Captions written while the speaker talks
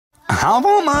How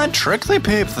about my Trixie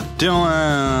peeps doing?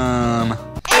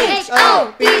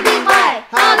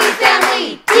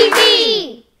 HobbyFamily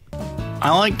TV!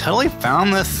 I totally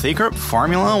found this secret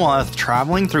formula while I was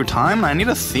traveling through time and I need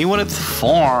to see what it's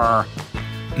for.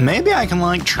 Maybe I can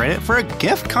trade it for a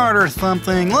gift card or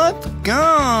something. Let's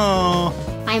go!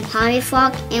 I'm Hobby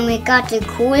Frog and we got the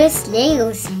coolest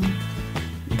Lego thing.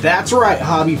 That's right,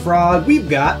 Hobby Frog. We've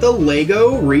got the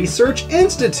Lego Research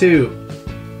Institute.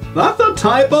 That's a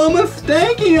typo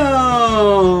mistakio!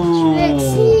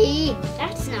 Trixie,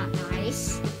 that's not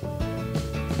nice.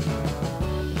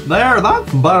 There,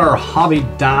 that's better, Hobby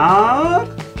Dad.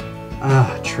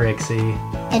 Trixie.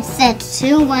 It said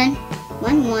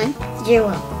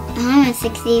 21110.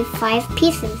 165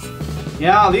 pieces.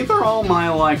 Yeah, these are all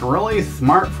my really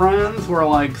smart friends who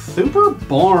are super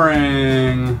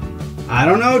boring. I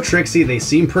don't know, Trixie, they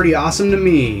seem pretty awesome to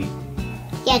me.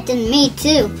 Yeah, to me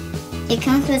too. It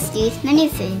comes with these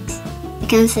minifigs. It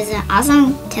comes with an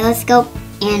awesome telescope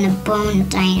and a bone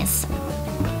dinosaur.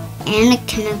 And a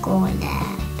chemical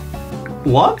lab.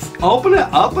 Let's open it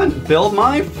up and build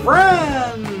my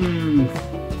friends!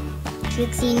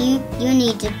 Trixie, you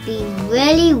need to be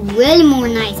really, really more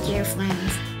nice to your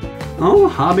friends. Oh,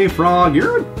 Hobby Frog,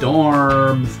 you're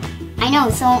adorbs. I know,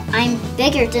 so I'm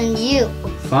bigger than you.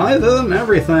 Sizes and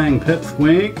everything,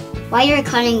 Pipsqueak. Why you're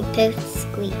calling Pipsqueak?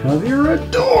 Because you're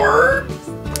adorbs.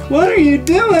 What are you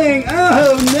doing?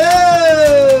 Oh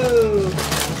no!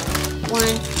 1,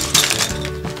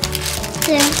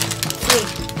 2,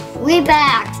 3. We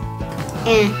backed.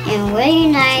 And really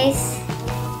nice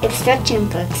instruction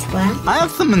books, well. I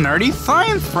have some nerdy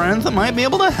science friends that might be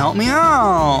able to help me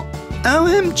out.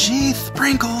 OMG,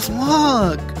 Sprinkles,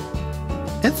 look!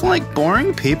 It's like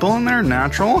boring people in their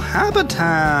natural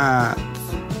habitats.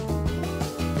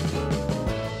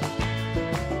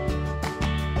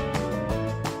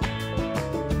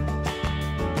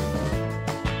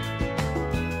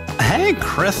 Hey,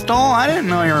 Crystal, I didn't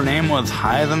know your name was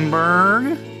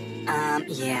Heisenberg.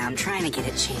 Yeah, I'm trying to get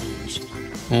it changed.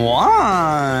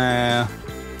 Why?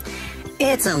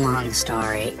 It's a long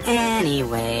story.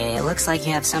 Anyway, it looks like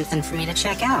you have something for me to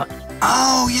check out.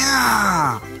 Oh,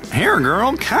 yeah! Here,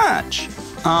 girl, catch.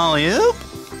 Alley-oop.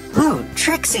 Oh,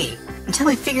 Trixie! Until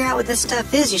we figure out what this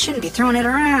stuff is, you shouldn't be throwing it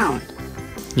around.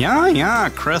 Yeah,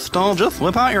 Crystal, just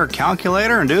whip out your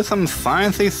calculator and do some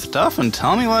sciencey stuff and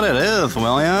tell me what it is,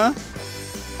 will ya?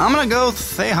 I'm gonna go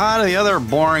say hi to the other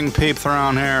boring peeps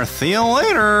around here. See you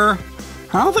later!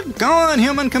 How's it going,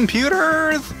 human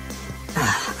computers?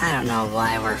 I don't know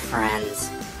why we're friends.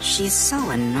 She's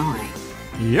so annoying.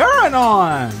 You're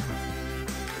annoying!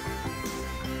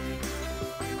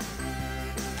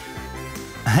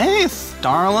 Hey,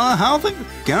 Starla, how's it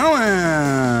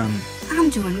going? I'm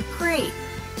doing great.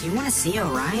 Do you want to see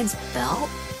Orion's belt?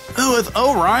 Ooh, is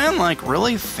Orion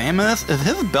really famous? Is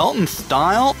his belt in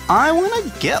style? I want to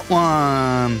get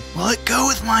one. Will it go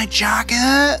with my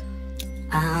jacket?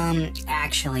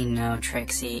 Actually no,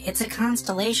 Trixie. It's a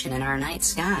constellation in our night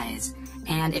skies.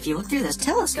 And if you look through this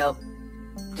telescope...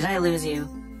 Did I lose you?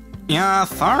 Yeah,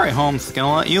 sorry, Home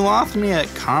Skillet. You lost me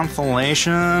at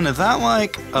Consolation. Is that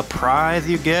a prize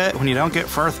you get when you don't get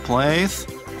first place?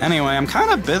 Anyway, I'm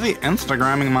kind of busy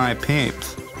Instagramming my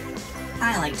peeps.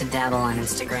 I like to dabble on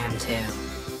Instagram too.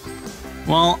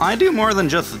 Well, I do more than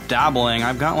just dabbling.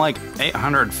 I've got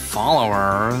 800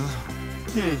 followers.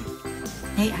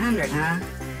 800, huh?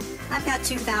 I've got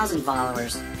 2,000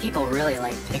 followers. People really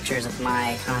like pictures of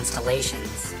my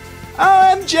constellations.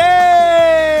 OMG!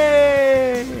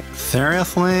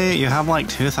 Seriously? You have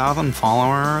 2,000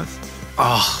 followers?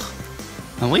 Ugh.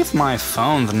 At least my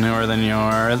phone's newer than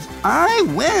yours. I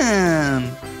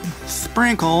win!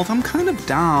 Sprinkles, I'm kind of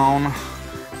down.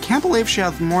 Can't believe she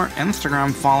has more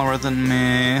Instagram followers than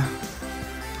me.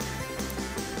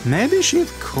 Maybe she's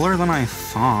cooler than I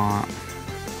thought.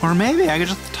 Or maybe I could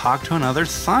just talk to another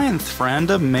science friend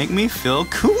to make me feel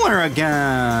cooler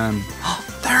again.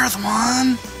 There's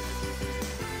one!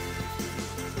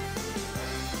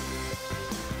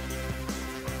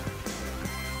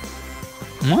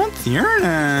 What's your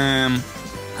name?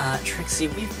 Trixie,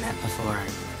 we've met before.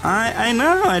 I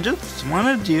know, I just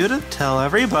wanted you to tell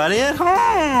everybody at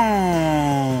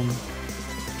home.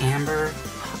 Amber?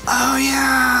 Oh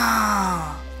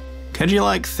yeah! Could you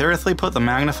seriously put the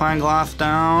magnifying glass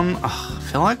down? Ugh, I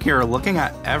feel like you're looking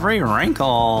at every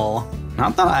wrinkle.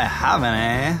 Not that I have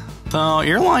any. So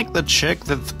you're the chick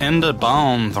that's into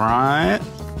bones, right?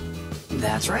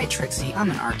 That's right, Trixie.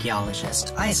 I'm an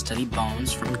archaeologist. I study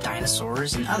bones from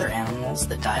dinosaurs and other animals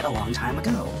that died a long time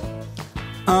ago.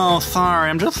 Oh, sorry,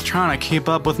 I'm just trying to keep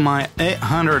up with my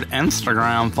 800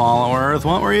 Instagram followers.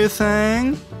 What were you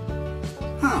saying?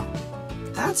 Huh.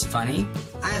 That's funny.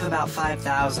 I have about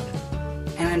 5,000.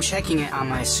 And I'm checking it on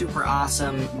my super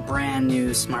awesome brand new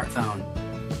smartphone.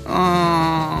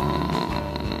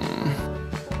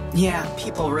 Yeah,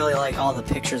 people really like all the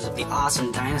pictures of the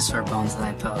awesome dinosaur bones that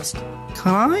I post.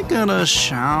 Could I get a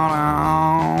shout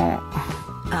out?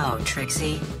 Oh,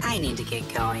 Trixie, I need to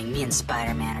get going. Me and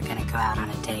Spider-Man are gonna go out on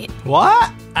a date.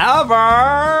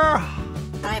 Whatever!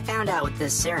 But I found out what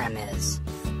this serum is.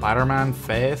 Spider-Man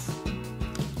face?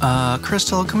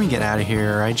 Crystal, can we get out of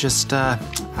here?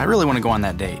 I really want to go on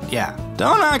that date. Yeah.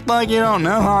 Don't act like you don't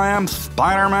know who I am,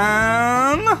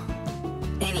 Spider-Man!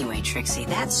 Anyway, Trixie,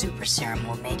 that super serum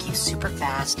will make you super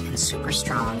fast and super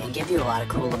strong and give you a lot of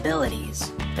cool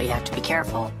abilities. But you have to be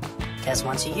careful, because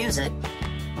once you use it,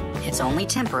 it's only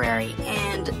temporary,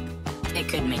 and it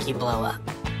could make you blow up.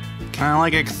 Can I,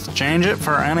 like, exchange it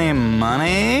for any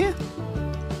money?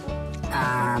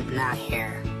 Not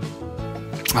here.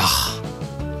 Ugh.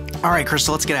 Alright,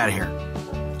 Crystal, let's get out of here.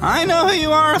 I know who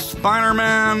you are,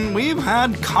 Spider-Man. We've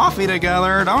had coffee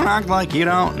together. Don't act like you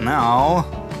don't know.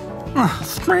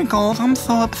 Sprinkles, I'm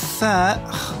so upset.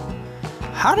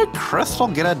 How did Crystal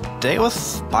get a date with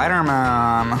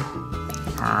Spider-Man?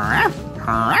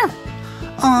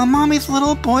 Mommy's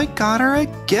little boy got her a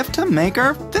gift to make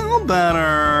her feel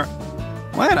better.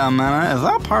 Wait a minute, is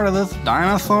that part of this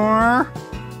dinosaur?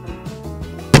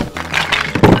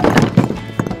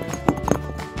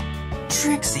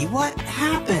 Trixie, what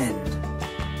happened?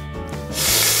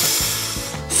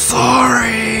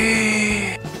 Sorry.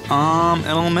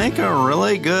 It'll make a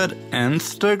really good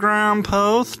Instagram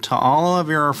post to all of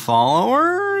your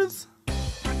followers.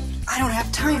 I don't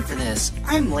have time for this.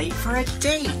 I'm late for a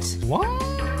date. What?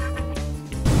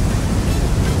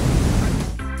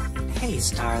 Hey,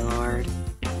 Star-Lord.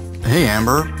 Hey,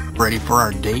 Amber. Ready for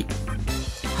our date?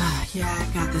 Yeah,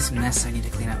 I've got this mess I need to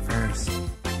clean up first.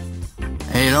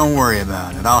 Hey, don't worry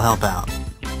about it. I'll help out.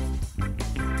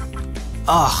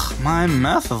 Ugh, my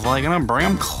mess is like gonna bring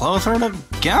them closer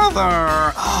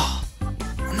together. Ugh,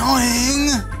 annoying.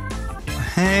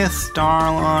 Hey,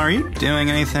 Starla, are you doing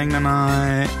anything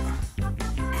tonight?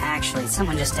 Actually,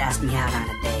 someone just asked me out on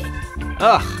a date.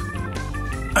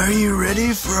 Ugh. Are you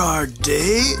ready for our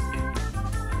date?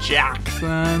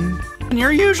 Jackson.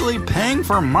 You're usually paying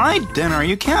for my dinner.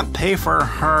 You can't pay for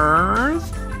hers.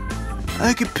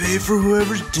 I could pay for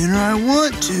whoever's dinner I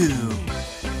want to.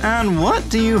 And what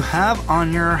do you have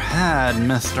on your head,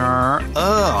 mister?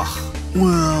 Ugh.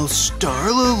 Well,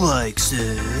 Starla likes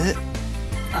it.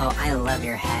 Oh, I love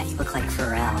your hat. You look like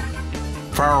Pharrell.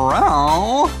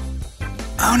 Pharrell?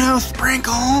 Oh no,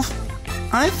 Sprinkles.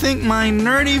 I think my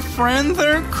nerdy friends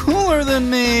are cooler than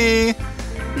me.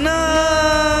 No!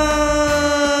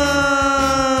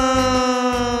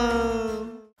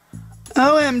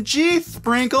 OMG,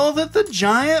 Sprinkles, it's a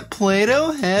giant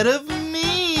Play-Doh head of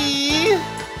me!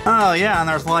 Oh yeah, and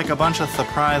there's like a bunch of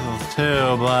surprises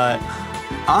too, but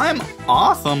I'm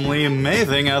awesomely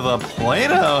amazing as a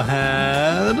Play-Doh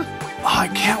head! Oh, I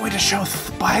can't wait to show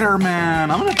Spider-Man!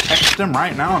 I'm gonna text him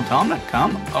right now and tell him to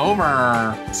come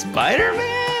over!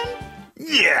 Spider-Man?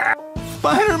 Yeah!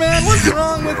 Spider-Man, what's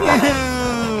wrong with you?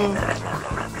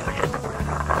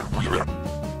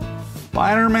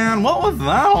 Spider-Man, what was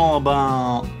that all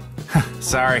about?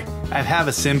 Sorry, I have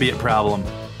a symbiote problem.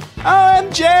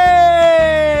 OMG!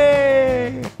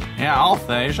 Yeah, I'll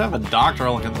say, you should have a doctor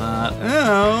look at that.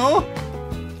 Ew!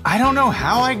 I don't know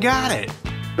how I got it.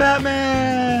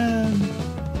 Batman!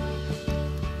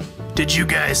 Did you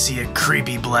guys see a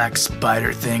creepy black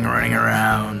spider thing running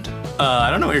around? I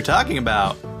don't know what you're talking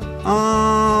about.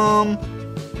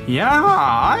 Yeah,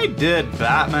 I did,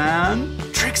 Batman.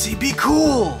 Trixie, be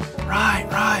cool. Right.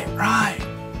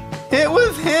 It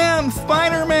was him,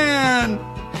 Spider-Man.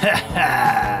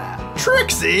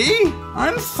 Trixie,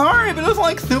 I'm sorry, but it was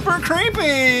like super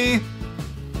creepy.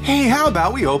 Hey, how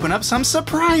about we open up some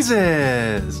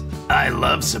surprises? I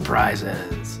love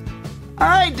surprises.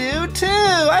 I do too.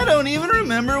 I don't even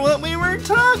remember what we were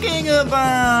talking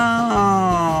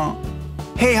about.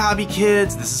 Hey Hobby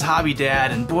Kids, this is Hobby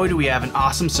Dad, and boy do we have an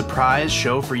awesome surprise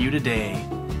show for you today.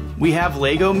 We have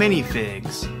Lego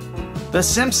minifigs, The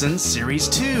Simpsons Series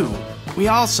 2. We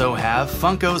also have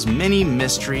Funko's Mini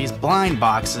Mysteries blind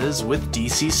boxes with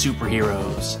DC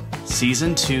superheroes,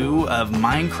 Season 2 of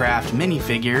Minecraft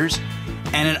minifigures,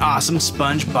 and an awesome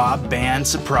SpongeBob band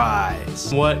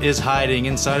surprise. What is hiding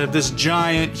inside of this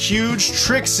giant, huge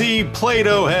Trixie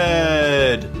Play-Doh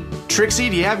head? Trixie,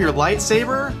 do you have your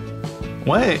lightsaber?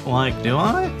 Wait, like, do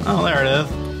I? Oh, there it is.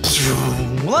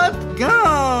 Let's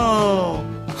go!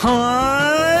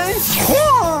 Hi!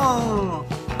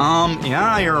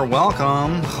 Yeah, you're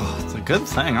welcome. It's a good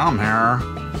thing I'm here.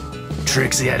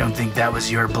 Trixie, I don't think that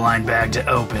was your blind bag to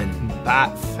open.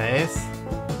 Bat face?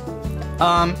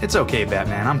 It's okay,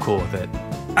 Batman. I'm cool with it.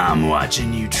 I'm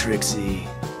watching you, Trixie.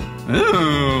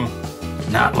 Ooh.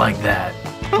 Not like that.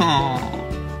 Oh.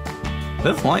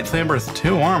 This lightsaber is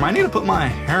too warm. I need to put my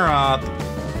hair up.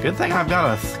 Good thing I've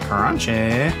got a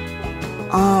scrunchie.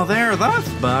 Oh, there, that's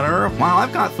better. Wow,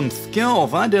 I've got some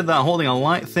skills. I did that holding a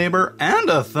lightsaber and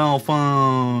a cell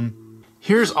phone.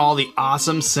 Here's all the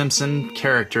awesome Simpson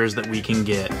characters that we can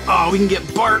get. Oh, we can get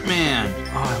Bartman.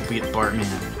 Oh, I hope we get Bartman.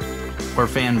 Or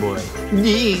Fanboy.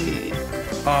 Yeah.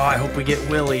 Oh, I hope we get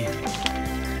Willie.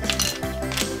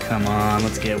 Come on,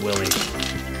 let's get Willie.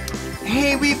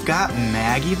 Hey, we've got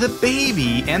Maggie the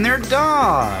baby and their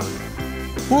dog.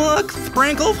 Look,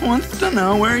 Sprinkles wants to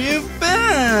know where you've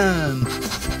been.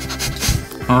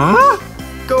 Huh?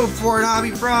 Go for it, Hobby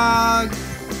Frog.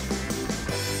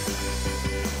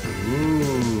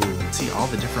 Ooh, let's see all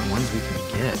the different ones we can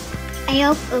get. I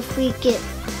hope if we get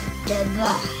the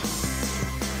boss.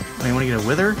 Oh, you want to get a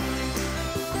Wither?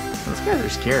 Those guys are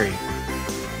scary.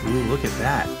 Ooh, look at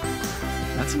that.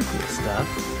 That's some cool stuff.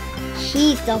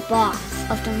 She's the boss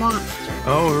of the monster.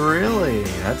 Oh, really?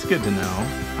 That's good to know.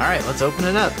 All right, let's open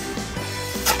it up.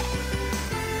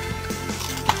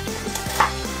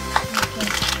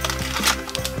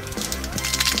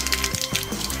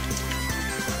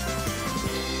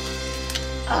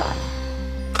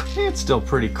 It's still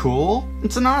pretty cool.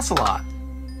 It's an ocelot.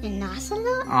 An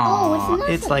ocelot? Aww, It's an ocelot.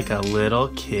 it's like a little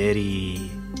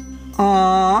kitty.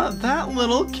 Aw, that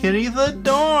little kitty's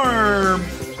adorbs.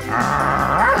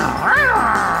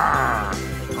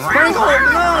 Sprinkle,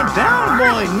 no, down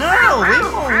boy, no, leave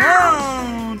him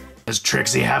alone. Does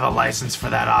Trixie have a license for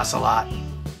that ocelot? I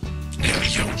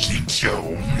don't think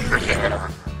so.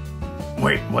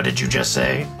 Wait, what did you just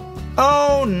say?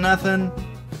 Oh, nothing.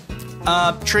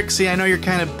 Trixie, I know you're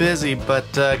kind of busy, but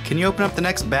can you open up the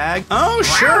next bag? Oh,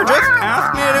 sure, just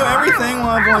ask me to do everything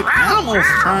while I've like animals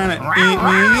trying to eat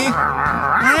me.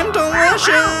 I'm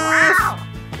delicious.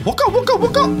 Wooka, wooka,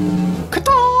 wooka.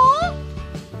 Ka-ta!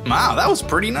 Wow, that was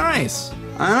pretty nice.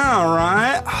 I know,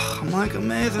 right? I'm like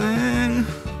amazing.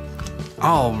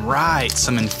 All right,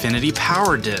 some Infinity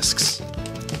Power Discs.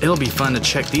 It'll be fun to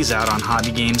check these out on Hobby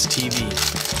Games TV.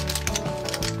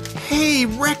 Hey,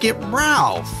 Wreck-It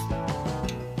Ralph.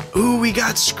 Ooh, we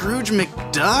got Scrooge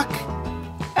McDuck?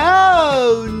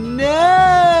 Oh, no!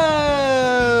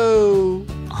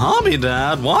 Hobby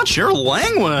Dad, watch your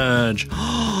language.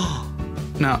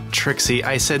 No, Trixie,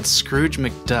 I said Scrooge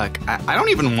McDuck. I don't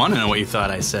even want to know what you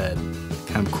thought I said.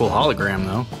 Kind of cool hologram,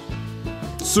 though.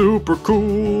 Super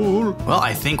cool. Well,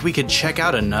 I think we could check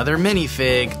out another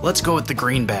minifig. Let's go with the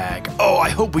green bag. Oh, I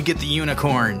hope we get the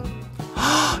unicorn.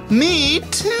 Me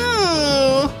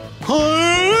too!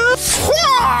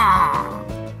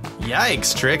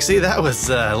 Yikes, Trixie, that was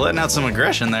letting out some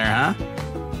aggression there, huh?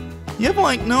 You have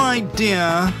like no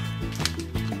idea.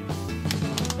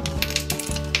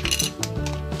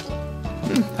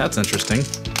 That's interesting.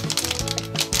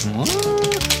 What?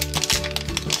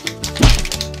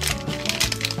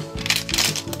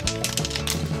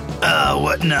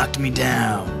 What knocked me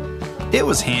down? It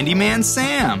was Handyman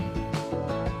Sam.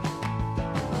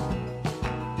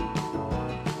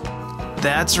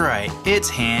 That's right, it's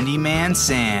Handyman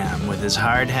Sam with his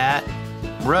hard hat,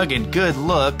 rugged good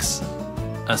looks,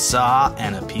 a saw,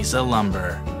 and a piece of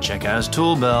lumber. Check out his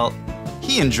tool belt.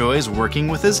 He enjoys working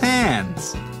with his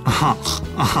hands. Hi.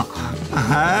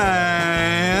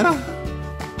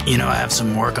 You know, I have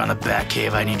some work on the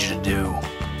Batcave I need you to do.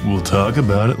 We'll talk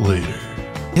about it later.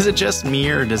 Is it just me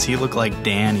or does he look like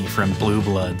Danny from Blue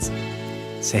Bloods?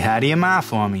 Say hi to your ma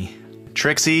for me.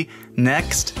 Trixie,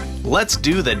 next, let's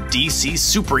do the DC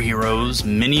Superheroes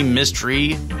Mini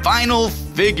Mystery Final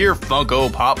Figure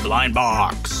Funko Pop Blind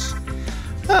Box.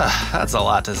 That's a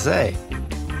lot to say.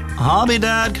 Hobby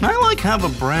Dad, can I like have a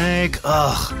break?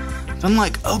 Ugh, I'm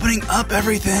like opening up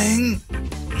everything.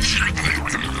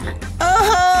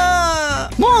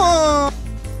 Mom!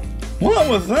 What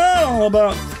was that all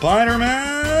about,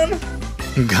 Spider-Man?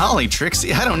 Golly,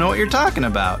 Trixie, I don't know what you're talking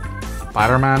about.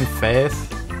 Spider-Man face?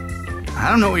 I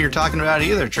don't know what you're talking about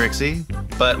either, Trixie.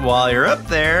 But while you're up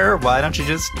there, why don't you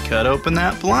just cut open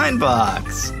that blind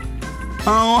box?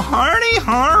 Oh, hardy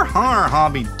har har,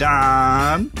 Hobby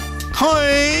Dad.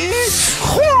 Hey!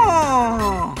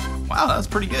 Wow, that's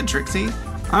pretty good, Trixie.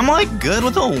 I'm like good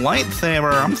with a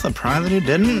lightsaber. I'm surprised that you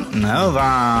didn't know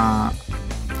that.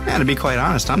 Yeah, to be quite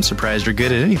honest, I'm surprised you're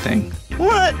good at anything.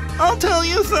 What? I'll tell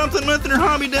you something, Mr.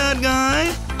 Hobby Dad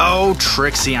guy. Oh,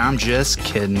 Trixie, I'm just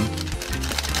kidding.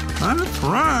 That's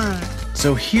right.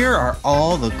 So here are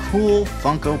all the cool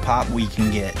Funko Pop we can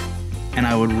get. And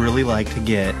I would really like to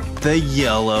get the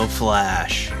yellow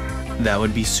Flash. That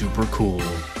would be super cool.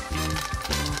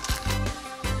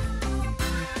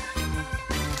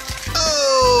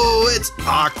 Oh, it's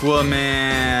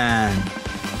Aquaman.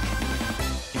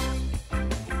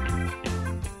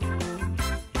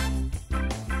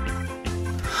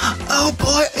 Oh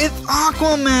boy, it's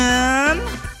Aquaman!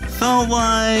 So,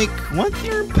 like, what's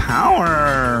your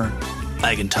power?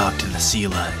 I can talk to the sea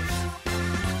life.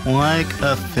 Like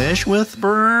a fish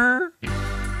whisperer?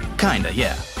 Kinda,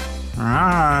 yeah.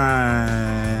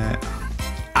 Right.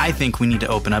 I think we need to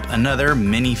open up another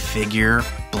minifigure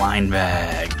blind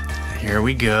bag. Here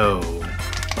we go.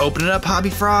 Open it up, Hobby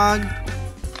Frog.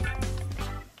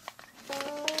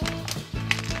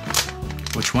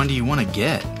 Which one do you want to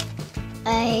get?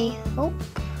 I hope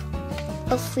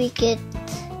if we get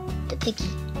the piggy.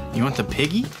 You want the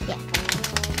piggy? Yeah.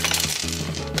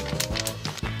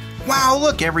 Wow,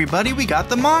 look everybody, we got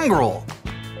the mongrel.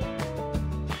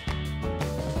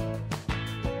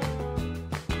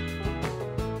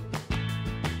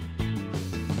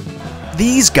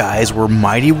 These guys were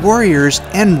mighty warriors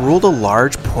and ruled a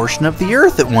large portion of the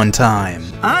earth at one time.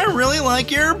 I really like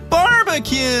your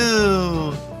barbecue!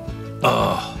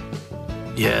 Oh,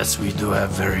 yes, we do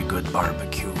have very good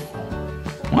barbecue.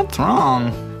 What's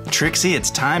wrong? Trixie,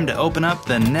 it's time to open up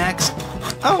the next...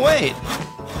 Oh, wait.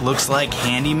 Looks like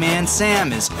Handyman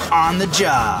Sam is on the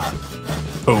job.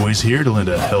 Always here to lend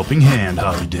a helping hand,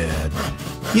 Hobby Dad.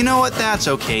 You know what? That's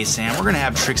okay, Sam. We're gonna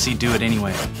have Trixie do it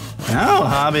anyway. No,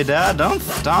 Hobby Dad, don't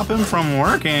stop him from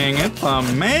working. It's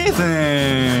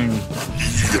amazing.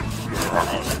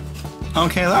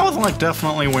 Okay, that was like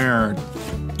definitely weird.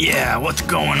 Yeah, what's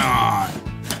going on?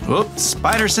 Oops,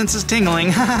 spider sense is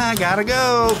tingling. Haha, gotta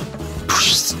go.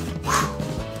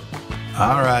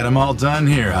 Alright, I'm all done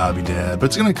here, Hobby Dad, but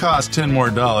it's gonna cost $10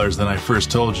 more than I first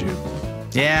told you.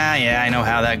 Yeah, I know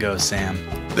how that goes, Sam.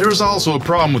 There was also a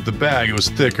problem with the bag, it was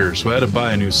thicker, so I had to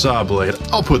buy a new saw blade.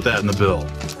 I'll put that in the bill.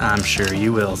 I'm sure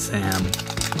you will, Sam.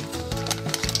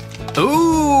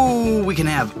 Ooh, we can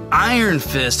have Iron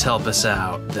Fist help us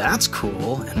out. That's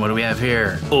cool. And what do we have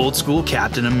here? Old school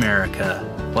Captain America.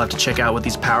 We'll have to check out what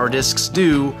these power discs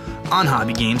do on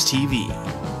Hobby Games TV.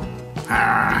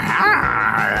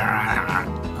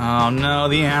 Oh no,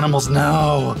 the animals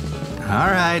know.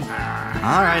 Alright,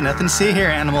 nothing to see here,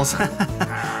 animals.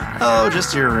 Oh,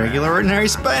 just your regular ordinary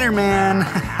Spider-Man.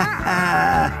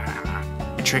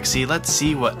 Trixie, let's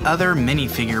see what other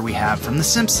minifigure we have from The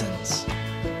Simpsons.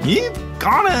 You've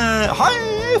got it!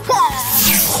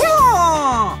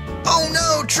 Oh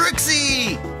no,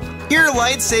 Trixie! Your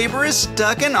lightsaber is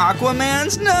stuck in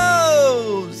Aquaman's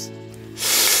nose!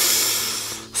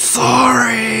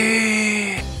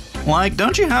 Sorry! Like,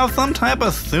 don't you have some type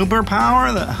of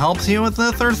superpower that helps you with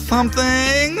this or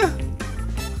something?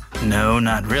 No,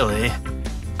 not really.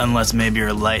 Unless maybe your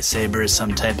lightsaber is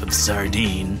some type of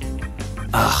sardine.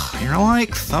 Ugh, you're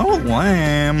like so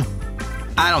lame.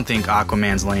 I don't think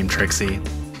Aquaman's lame, Trixie.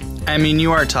 I mean,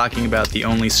 you are talking about the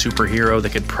only superhero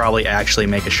that could probably actually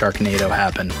make a Sharknado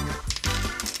happen.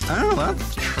 Oh,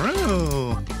 that's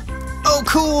true. Oh,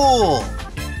 cool!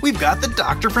 We've got the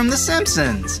Doctor from The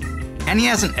Simpsons. And he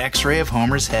has an x-ray of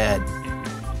Homer's head.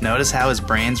 Notice how his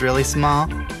brain's really small?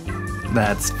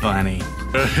 That's funny.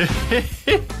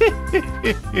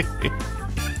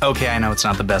 Okay, I know it's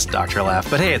not the best Doctor laugh,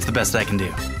 but hey, it's the best I can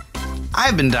do.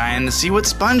 I've been dying to see what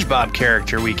SpongeBob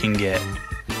character we can get.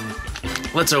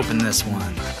 Let's open this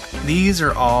one. These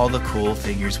are all the cool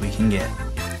figures we can get.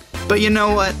 But you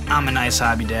know what? I'm a nice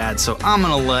hobby dad, so I'm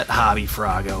gonna let Hobby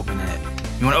Frog open it.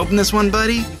 You wanna open this one,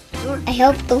 buddy? I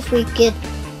hope if we get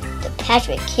the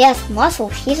Patrick, he has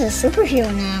muscles. He's a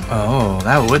superhero now. Oh,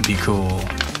 that would be cool.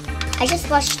 I just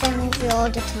watch that movie all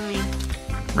the time.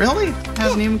 Really?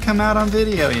 Hasn't even come out on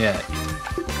video yet.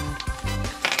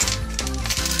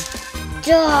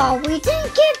 Duh, we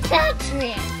didn't get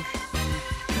Patrick.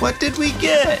 What did we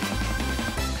get?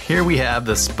 Here we have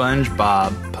the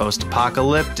SpongeBob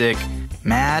post-apocalyptic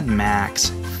Mad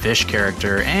Max fish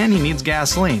character, and he needs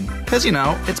gasoline, because, you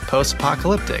know, it's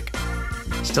post-apocalyptic.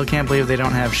 Still can't believe they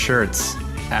don't have shirts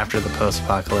after the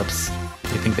post-apocalypse.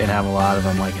 You think they'd have a lot of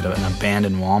them, like at an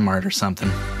abandoned Walmart or something.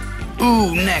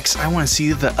 Ooh, next I want to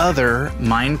see the other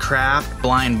Minecraft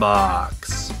blind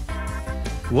box.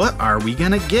 What are we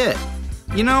gonna get?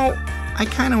 You know, I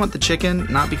kind of want the chicken,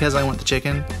 not because I want the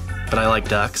chicken, but I like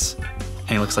ducks, and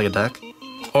he looks like a duck.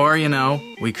 Or, you know,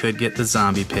 we could get the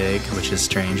zombie pig, which is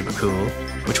strange but cool.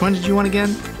 Which one did you want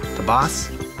again? The boss?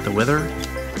 The wither?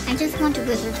 I just want the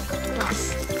wizard, the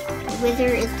boss. The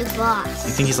wizard is the boss.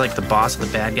 You think he's like the boss of the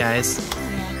bad guys?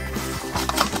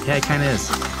 Yeah, he kind of is.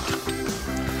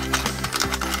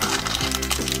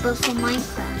 But for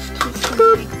Minecraft.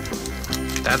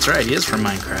 That's right, he is from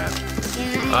Minecraft.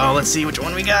 Yeah. Oh, let's see which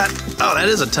one we got. Oh, that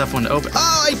is a tough one to open.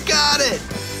 Oh, I got it!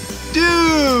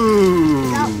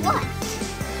 Dude! Got what?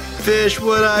 Fish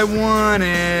what I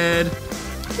wanted.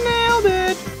 Nailed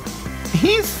it.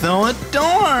 He's so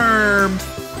adorable.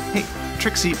 Hey,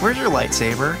 Trixie, where's your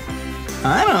lightsaber?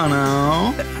 I don't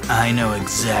know. I know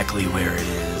exactly where it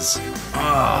is.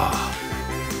 Oh,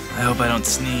 I hope I don't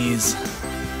sneeze.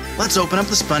 Let's open up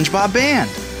the SpongeBob band.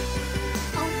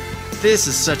 This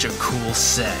is such a cool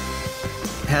set.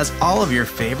 It has all of your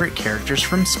favorite characters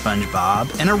from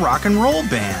SpongeBob and a rock and roll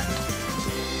band.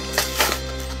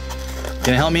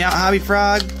 Gonna help me out, Hobby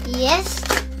Frog? Yes.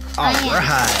 All I am.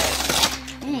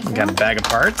 right. We got a bag of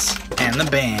parts and the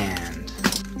band.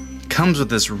 Comes with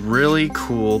this really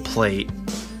cool plate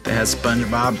that has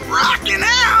SpongeBob rocking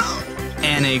out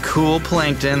and a cool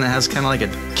plankton that has kind of like a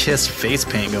Kiss face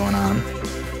paint going on.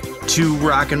 2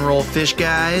 rock and roll fish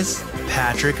guys,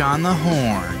 Patrick on the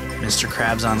horn, Mr.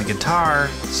 Krabs on the guitar,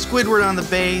 Squidward on the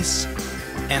bass,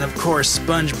 and of course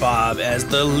SpongeBob as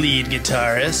the lead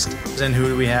guitarist. And who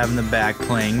do we have in the back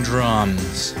playing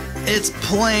drums? It's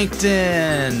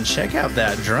Plankton! Check out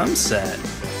that drum set.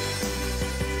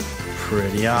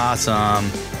 Pretty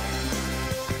awesome.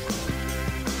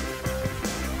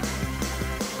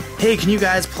 Hey, can you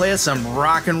guys play us some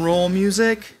rock and roll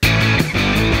music?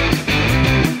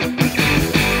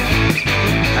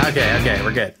 Okay,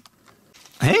 we're good.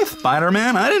 Hey,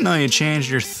 Spider-Man, I didn't know you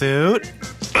changed your suit.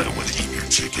 I want to eat your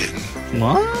chicken.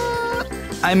 What?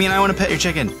 I mean, I want to pet your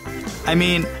chicken. I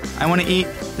mean, I want to eat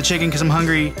the chicken because I'm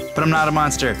hungry, but I'm not a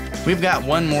monster. We've got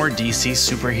one more DC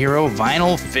superhero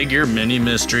vinyl figure mini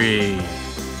mystery.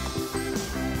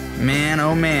 Man,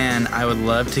 oh man, I would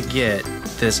love to get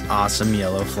this awesome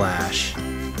yellow Flash.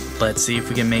 Let's see if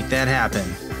we can make that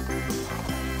happen.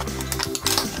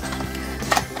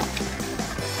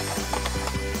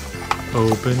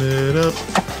 Open it up,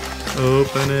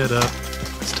 open it up.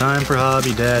 It's time for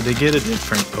Hobby Dad to get a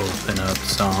different open up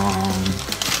song.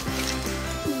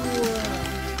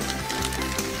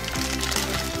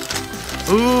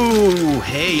 Ooh,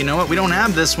 hey, you know what? We don't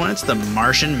have this one. It's the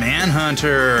Martian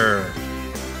Manhunter.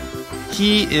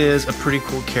 He is a pretty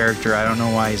cool character. I don't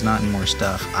know why he's not in more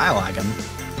stuff. I like him.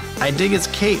 I dig his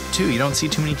cape, too. You don't see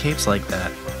too many capes like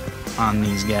that on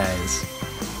these guys.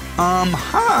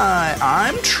 Hi,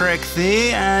 I'm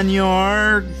Trixie, and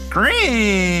you're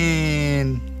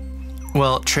green.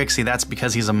 Well, Trixie, that's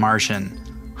because he's a Martian.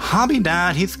 Hobby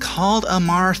Dad, he's called a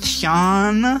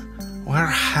Martian. Where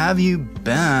have you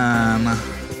been?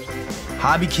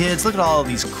 Hobby kids, look at all of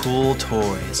these cool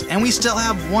toys. And we still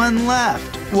have one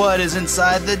left. What is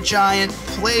inside the giant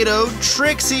Play-Doh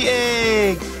Trixie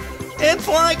egg? It's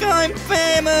like I'm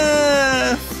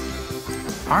famous!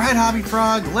 Alright, Hobby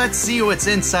Frog, let's see what's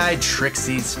inside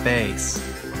Trixie's face.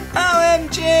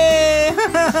 OMG!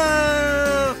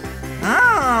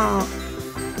 Oh!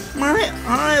 My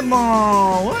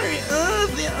eyeball!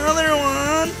 Where's the other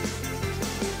one?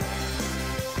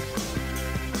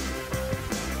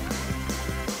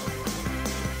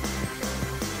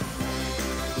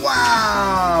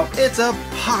 Wow! It's a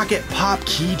Pocket Pop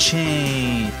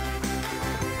keychain!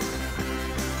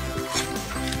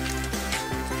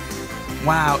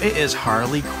 Wow, it is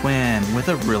Harley Quinn with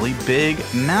a really big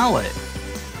mallet.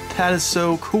 That is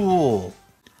so cool.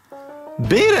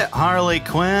 Beat it, Harley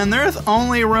Quinn. There's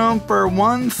only room for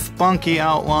one spunky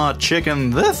outlaw chick in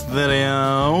this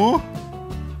video.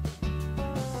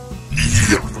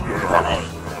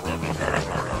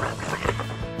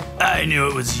 I knew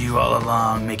it was you all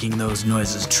along making those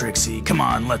noises, Trixie. Come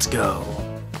on, let's go.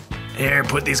 Here,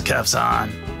 put these cuffs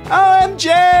on.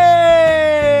 OMG!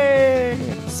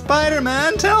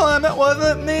 Spider-Man, tell him it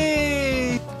wasn't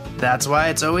me! That's why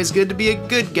it's always good to be a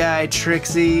good guy,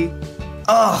 Trixie.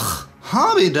 Ugh,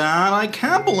 Hobby Dad, I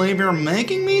can't believe you're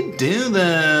making me do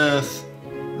this.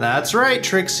 That's right,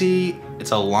 Trixie.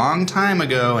 It's a long time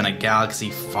ago in a galaxy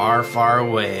far, far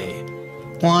away.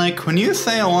 Like, when you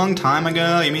say a long time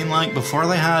ago, you mean like before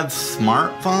they had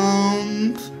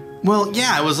smartphones? Well,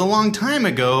 yeah, it was a long time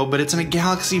ago, but it's in a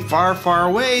galaxy far, far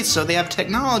away, so they have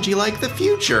technology like the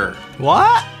future.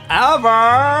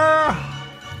 Whatever!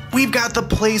 We've got the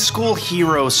Play School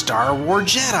Hero Star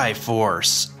Wars Jedi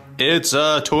Force. It's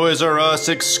a Toys R Us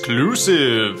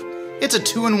exclusive. It's a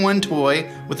 2-in-1 toy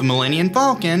with the Millennium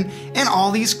Falcon and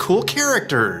all these cool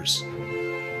characters.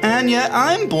 And yet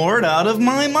I'm bored out of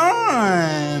my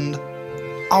mind.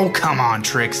 Oh, come on,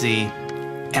 Trixie.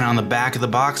 And on the back of the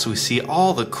box, we see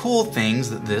all the cool things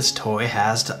that this toy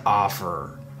has to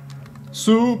offer.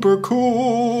 Super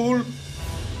cool.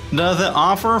 Does it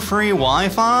offer free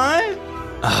Wi-Fi?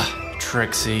 Ugh,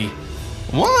 Trixie.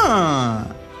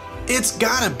 What? It's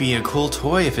gotta be a cool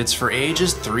toy if it's for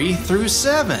ages 3 through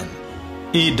 7.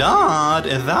 Edad,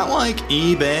 is that like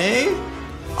eBay?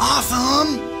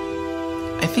 Awesome!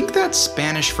 I think that's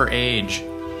Spanish for age.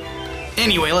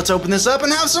 Anyway, let's open this up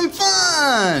and have some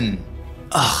fun!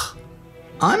 Ugh.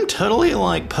 I'm totally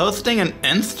like posting an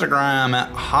Instagram at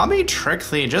Hobby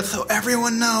Trixie just so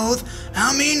everyone knows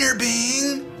how mean you're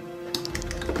being.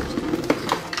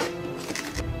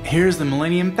 Here's the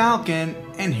Millennium Falcon,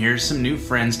 and here's some new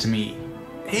friends to meet.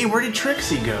 Hey, where did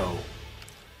Trixie go?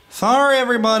 Sorry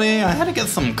everybody, I had to get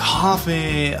some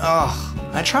coffee. Ugh,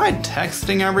 I tried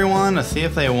texting everyone to see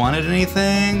if they wanted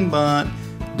anything, but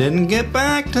didn't get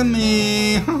back to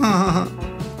me.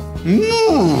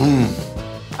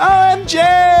 OMG!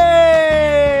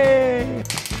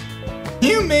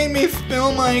 You made me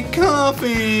spill my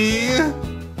coffee.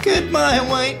 Goodbye,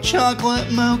 white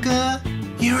chocolate mocha.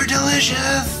 You were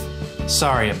delicious.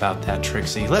 Sorry about that,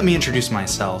 Trixie. Let me introduce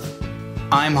myself.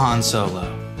 I'm Han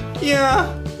Solo. Yeah,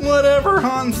 whatever,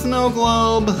 Han Snow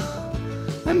Globe.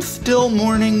 I'm still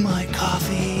mourning my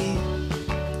coffee.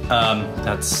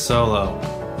 That's Solo.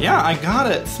 Yeah, I got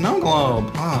it. Snow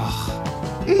Globe. Ugh.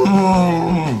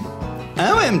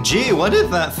 OMG, what is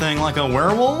that thing? Like a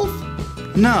werewolf?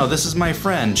 No, this is my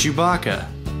friend, Chewbacca.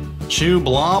 Chew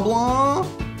blah blah?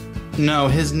 No,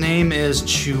 his name is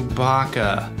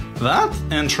Chewbacca. That's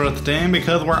interesting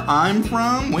because where I'm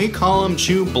from, we call him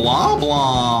Chew blah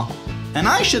blah. And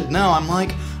I should know, I'm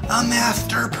like a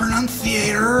master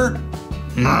pronunciator.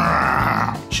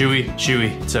 Chewie,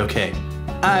 it's okay.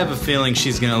 I have a feeling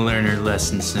she's gonna learn her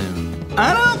lesson soon.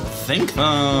 I don't think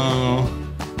so.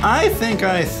 I think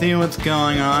I see what's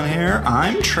going on here.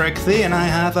 I'm Trixie and I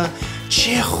have a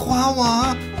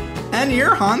Chihuahua. And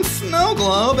you're Han Snow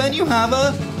Globe and you have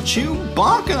a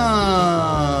Chewbacca.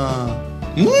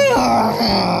 You're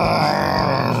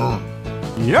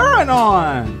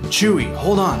on. Chewie,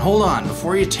 hold on.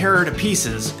 Before you tear her to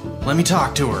pieces, let me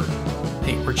talk to her.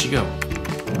 Hey, where'd she go?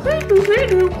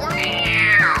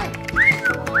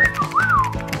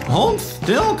 Hold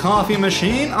still, coffee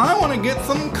machine. I want to get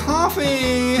some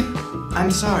coffee. I'm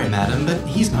sorry, madam, but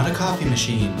he's not a coffee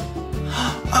machine.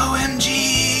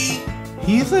 OMG!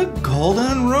 He's a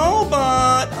golden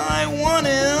robot. I want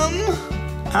him.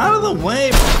 Out of the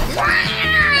way.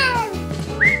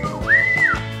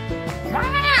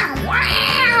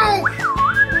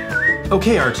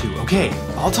 Okay, R2, okay.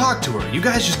 I'll talk to her. You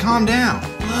guys just calm down.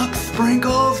 Look,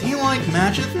 Sprinkles, he like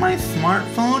matches my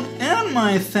smartphone and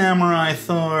my samurai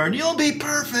sword. You'll be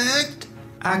perfect.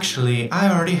 Actually, I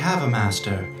already have a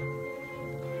master.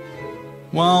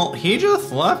 Well, he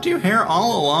just left you here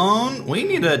all alone? We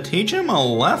need to teach him a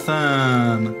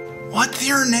lesson. What's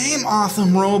your name,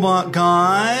 awesome robot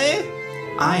guy?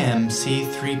 I am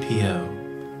C-3PO.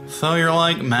 So you're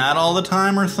like mad all the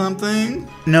time or something?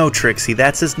 No, Trixie,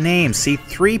 that's his name,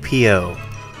 C-3PO.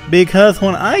 Because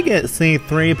when I get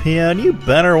C-3PO'd, you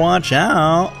better watch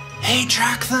out. Hey,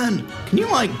 Jackson, can you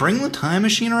like bring the time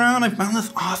machine around? I found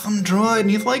this awesome droid and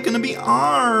he's like gonna be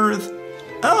ours.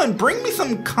 Oh, and bring me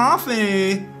some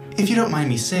coffee. If you don't mind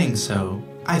me saying so,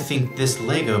 I think this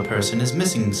Lego person is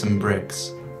missing some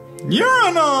bricks. You're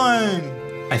annoying!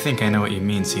 I think I know what you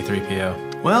mean,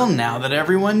 C-3PO. Well, now that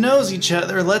everyone knows each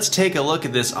other, let's take a look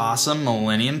at this awesome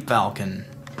Millennium Falcon.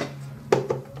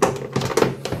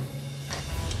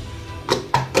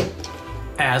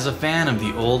 As a fan of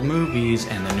the old movies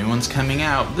and the new ones coming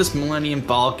out, this Millennium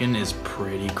Falcon is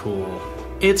pretty cool.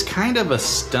 It's kind of a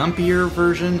stumpier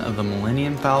version of the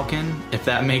Millennium Falcon, if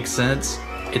that makes sense.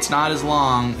 It's not as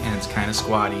long and it's kind of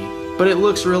squatty, but it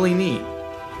looks really neat.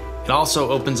 It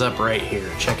also opens up right here,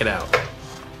 check it out.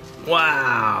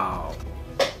 Wow!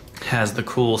 Has the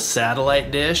cool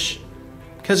satellite dish.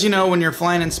 Cause you know, when you're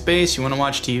flying in space, you wanna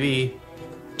watch TV.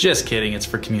 Just kidding, it's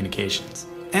for communications.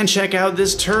 And check out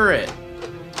this turret.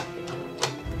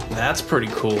 That's pretty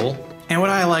cool. And what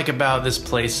I like about this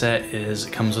playset is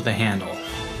it comes with a handle.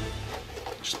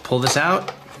 Just pull this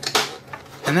out,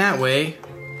 and that way,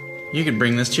 you can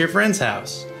bring this to your friend's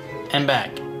house, and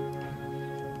back.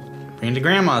 Bring it to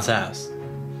grandma's house,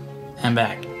 and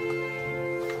back.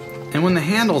 And when the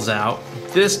handle's out,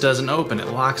 this doesn't open, it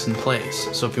locks in place.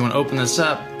 So if you want to open this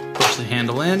up, push the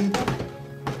handle in,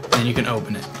 then you can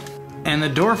open it. And the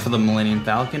door for the Millennium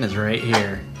Falcon is right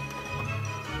here.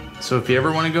 So if you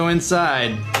ever want to go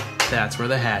inside, that's where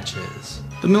the hatch is.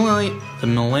 The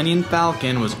Millennium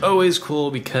Falcon was always cool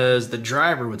because the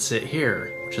driver would sit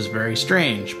here, which is very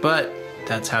strange, but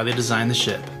that's how they designed the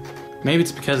ship. Maybe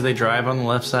it's because they drive on the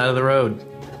left side of the road.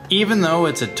 Even though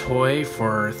it's a toy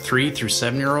for 3 through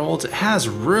 7-year-olds, it has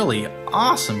really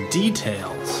awesome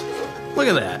details. Look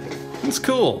at that, it's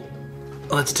cool.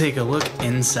 Let's take a look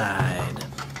inside.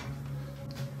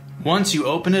 Once you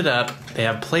open it up, they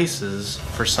have places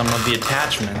for some of the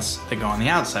attachments that go on the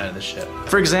outside of the ship.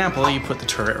 For example, you put the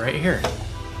turret right here.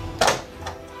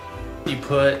 You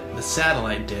put the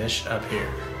satellite dish up here.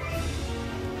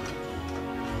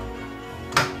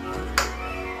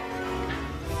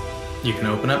 You can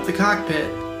open up the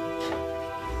cockpit.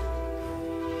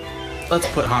 Let's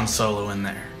put Han Solo in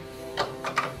there.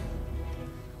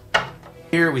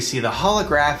 Here we see the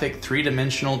holographic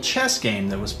three-dimensional chess game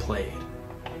that was played.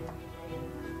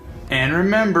 And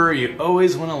remember, you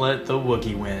always want to let the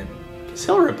Wookiee win, because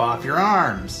he'll rip off your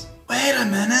arms. Wait a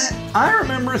minute, I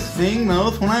remember seeing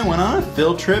those when I went on a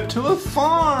field trip to a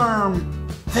farm.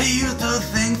 They use those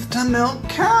things to milk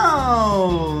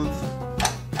cows.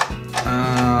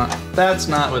 That's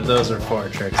not what those are for,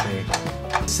 Trixie.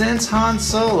 Since Han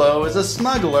Solo is a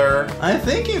smuggler, I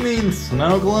think he means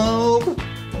snow globe.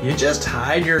 You just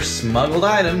hide your smuggled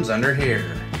items under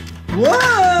here.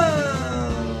 Whoa!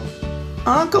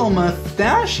 Uncle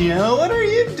Mustachio, what are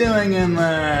you doing in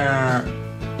there?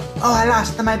 Oh, I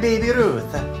lost my baby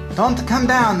Ruth. Don't come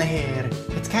down here.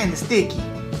 It's kind of sticky.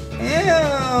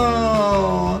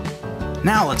 Ew!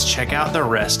 Now let's check out the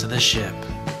rest of the ship.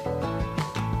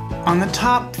 On the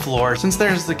top floor, since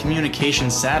there's the communication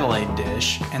satellite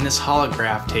dish and this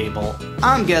holograph table,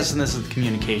 I'm guessing this is the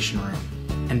communication room.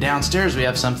 And downstairs we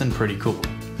have something pretty cool.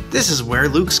 This is where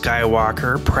Luke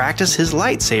Skywalker practiced his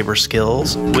lightsaber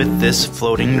skills with this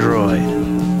floating droid.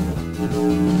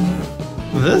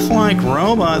 This like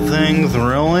robot thing's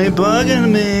really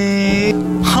bugging me.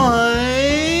 Hi!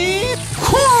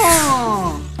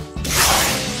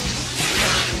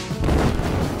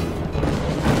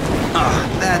 Ah,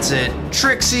 that's it.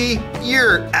 Trixie,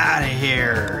 you're out of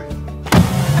here.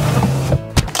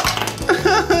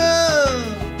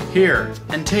 Here,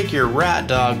 and take your rat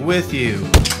dog with you.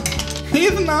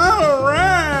 He's not a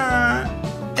rat!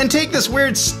 And take this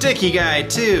weird sticky guy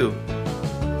too.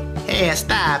 Hey,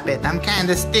 stop it, I'm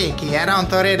kinda sticky. I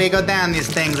don't already go down these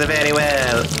things very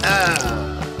well.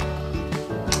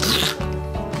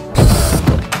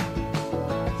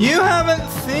 You haven't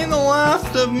seen the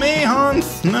last of me, Han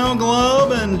Snow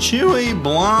Globe and Chewy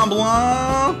Blah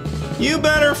Blah. You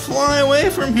better fly away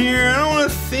from here. I don't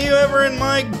want to see you ever in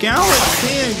my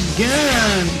galaxy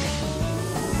again.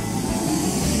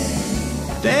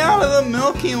 Stay out of the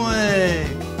Milky Way.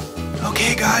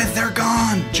 Okay, guys, they're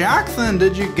gone. Jackson,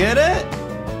 did you get it?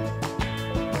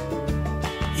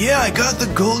 Yeah, I got the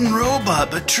golden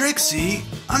robot, but Trixie,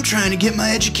 I'm trying to get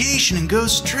my education and go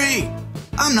straight.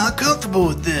 I'm not comfortable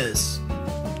with this.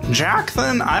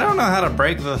 Jackson, I don't know how to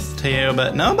break this to you,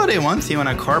 but nobody wants you in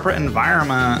a corporate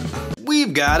environment.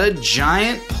 We've got a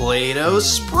giant Play-Doh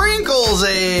sprinkles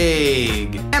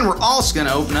egg! And we're also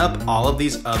gonna open up all of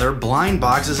these other blind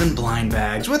boxes and blind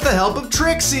bags with the help of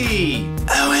Trixie!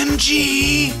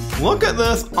 OMG! Look at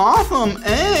this awesome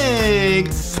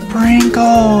egg!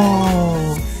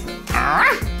 Sprinkles!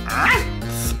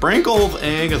 Sprinkles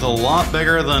egg is a lot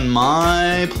bigger than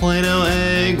my Play-Doh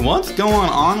egg. What's going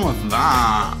on with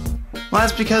that? Well,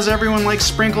 that's because everyone likes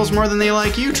sprinkles more than they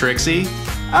like you, Trixie.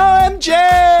 OMG!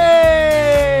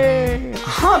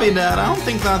 Hobby Dad, I don't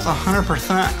think that's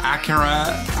 100%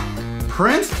 accurate.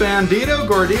 Prince Bandito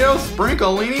Gordito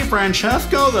Sprinkolini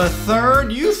Francesco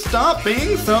III, you stop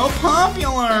being so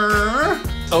popular!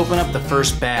 Open up the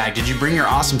first bag. Did you bring your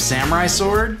awesome samurai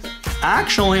sword?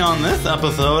 Actually, on this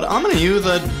episode, I'm gonna use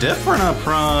a different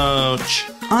approach.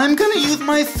 I'm gonna use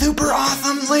my super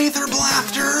awesome laser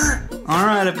blaster.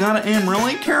 Alright, I've gotta aim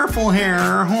really careful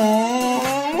here.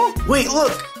 Oh. Wait,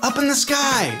 look! Up in the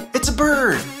sky! It's a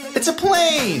bird! It's a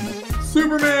plane!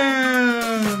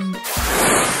 Superman!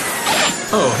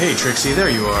 Oh, hey Trixie, there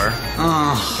you are.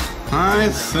 Oh, hi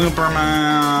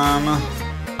Superman.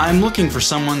 I'm looking for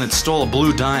someone that stole a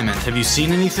blue diamond. Have you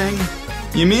seen anything?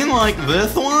 You mean like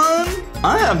this one?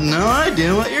 I have no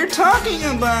idea what you're talking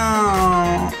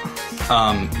about.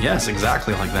 Yes,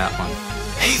 exactly like that one.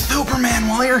 Hey Superman,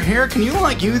 while you're here, can you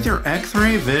like use your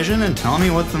X-ray vision and tell me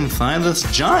what's inside this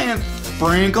giant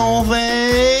sprinkle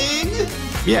thing?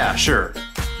 Yeah, sure.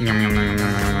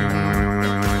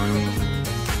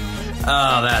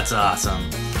 Oh, that's awesome.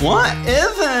 What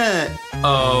is it?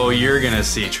 Oh, you're gonna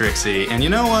see, Trixie. And you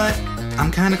know what?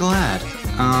 I'm kinda glad.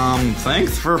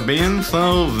 Thanks for being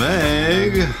so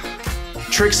vague.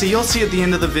 Trixie, you'll see at the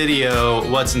end of the video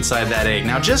what's inside that egg.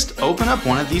 Now just open up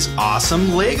one of these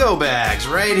awesome Lego bags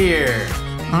right here.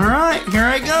 Alright, here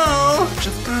I go.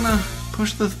 Just gonna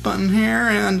push this button here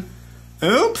and...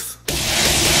 Oops.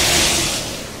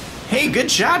 Hey, good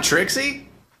shot, Trixie.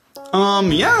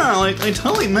 Yeah, like I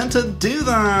totally meant to do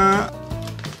that.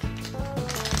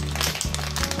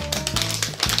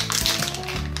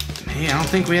 Hey, I don't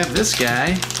think we have this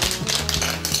guy.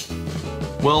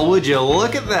 Well, would you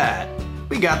look at that?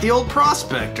 We got the old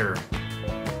prospector.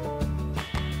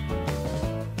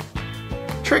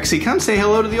 Trixie, come say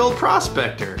hello to the old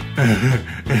prospector.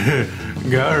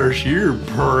 Gosh, you're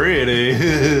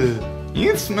pretty.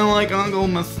 You smell like Uncle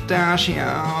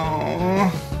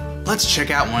Mustachio. Let's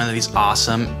check out one of these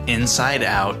awesome Inside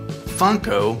Out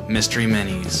Funko Mystery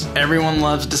Minis. Everyone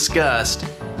loves Disgust,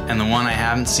 and the one I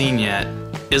haven't seen yet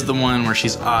is the one where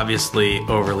she's obviously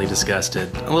overly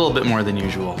disgusted. A little bit more than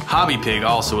usual. Hobby Pig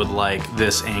also would like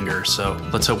this anger, so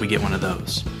let's hope we get one of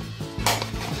those.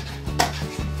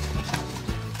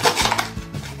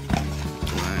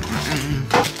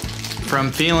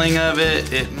 From feeling of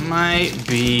it, it might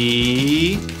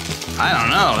be... I don't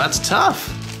know, that's tough.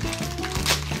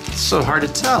 It's so hard to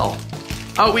tell.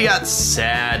 Oh, we got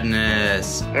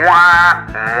Sadness.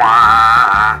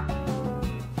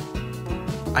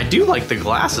 I do like the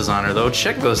glasses on her though,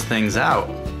 check those things out.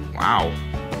 Wow.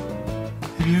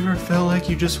 Have you ever felt like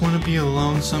you just want to be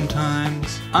alone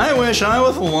sometimes? I wish I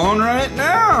was alone right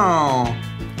now.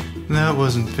 That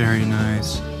wasn't very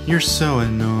nice. You're so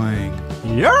annoying.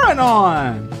 You're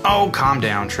annoying! Oh, calm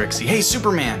down, Trixie. Hey,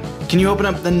 Superman, can you open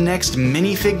up the next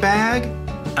minifig bag?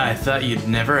 I thought you'd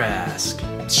never ask.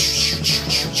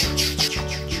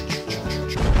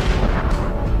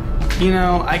 You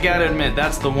know, I gotta admit,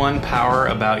 that's the one power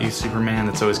about you, Superman,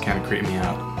 that's always kind of creeped me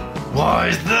out.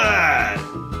 Why's that?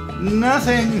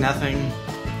 Nothing.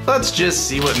 Let's just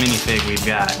see what minifig we've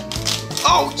got.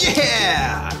 Oh,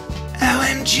 yeah!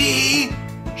 OMG!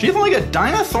 She's like a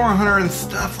dinosaur hunter and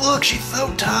stuff. Look, she's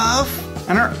so tough.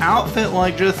 And her outfit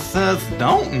like just says,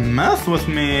 don't mess with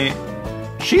me.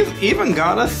 She's even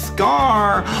got a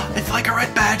scar. It's like a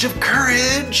red badge of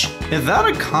courage. Is that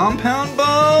a compound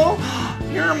bow?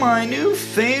 You're my new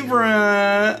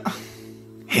favorite.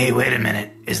 Hey, wait a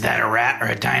minute. Is that a rat or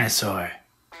a dinosaur?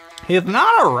 He's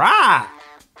not a rat.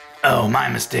 Oh, my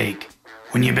mistake.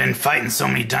 When you've been fighting so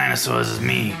many dinosaurs as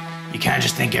me, you can't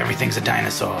just think everything's a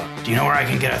dinosaur. Do you know where I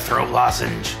can get a throat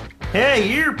lozenge?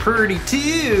 Hey, you're pretty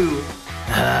too.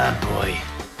 Ah, boy.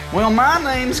 Well, my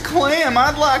name's Clem.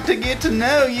 I'd like to get to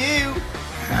know you.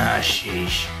 Ah,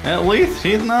 sheesh. At least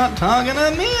he's not talking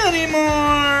to me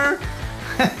anymore.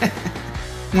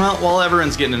 Well, while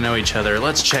everyone's getting to know each other,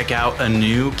 let's check out a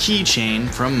new keychain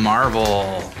from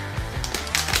Marvel.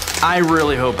 I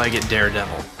really hope I get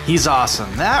Daredevil. He's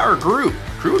awesome. That or Groot.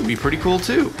 Groot would be pretty cool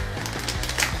too.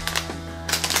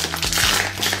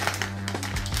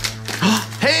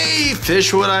 Hey,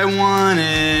 fish what I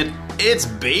wanted. It's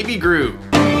Baby Groot.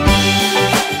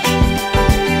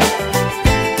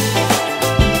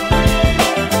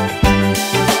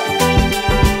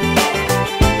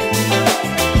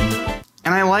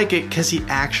 And I like it because he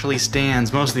actually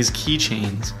stands. Most of these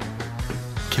keychains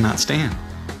cannot stand,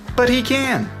 but he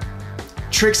can.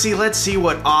 Trixie, let's see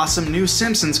what awesome new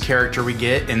Simpsons character we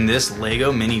get in this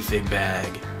Lego minifig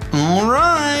bag. All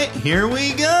right, here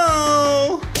we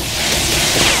go.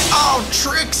 Oh,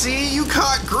 Trixie, you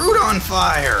caught Groot on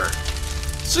fire.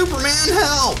 Superman,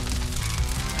 help.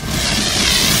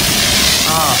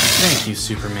 Oh, thank you,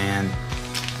 Superman.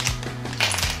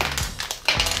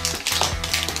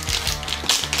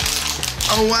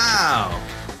 Oh, wow.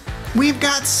 We've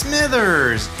got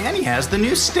Smithers, and he has the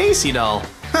new Stacy doll.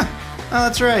 Huh. Oh,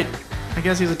 that's right. I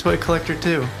guess he's a toy collector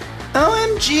too.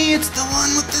 OMG, it's the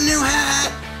one with the new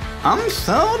hat. I'm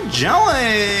so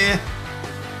jelly.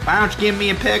 Why don't you give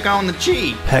me a peck on the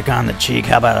cheek? Peck on the cheek,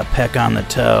 how about a peck on the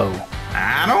toe?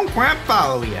 I don't quite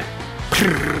follow you.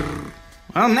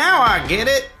 Well, now I get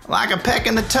it. Like a peck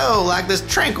in the toe, like this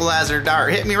tranquilizer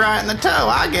dart hit me right in the toe.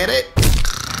 I get it.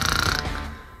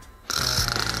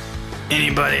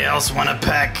 Anybody else want a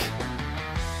peck?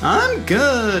 I'm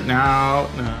good. No.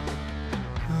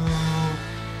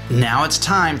 Now it's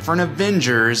time for an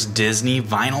Avengers Disney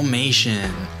Vinylmation.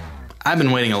 I've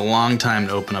been waiting a long time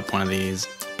to open up one of these,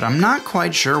 but I'm not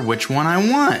quite sure which one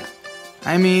I want.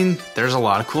 I mean, there's a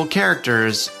lot of cool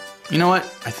characters. You know what?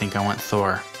 I think I want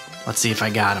Thor. Let's see if I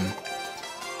got him.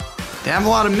 They have a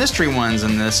lot of mystery ones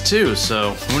in this too,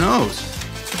 so who knows?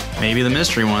 Maybe the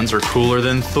mystery ones are cooler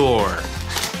than Thor.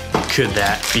 Could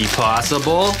that be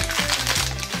possible?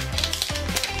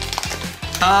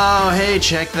 Oh, hey,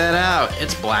 check that out.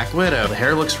 It's Black Widow. The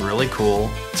hair looks really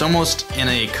cool. It's almost in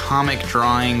a comic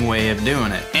drawing way of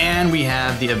doing it. And we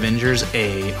have the Avengers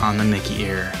A on the Mickey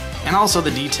ear. And also the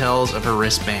details of her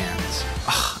wristbands.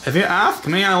 Ugh, if you ask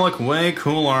me, I look way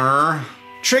cooler.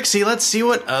 Trixie, let's see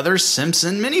what other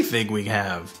Simpson minifig we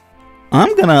have.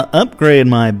 I'm gonna upgrade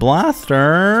my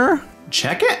blaster.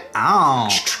 Check it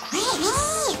out.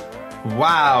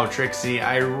 Wow, Trixie,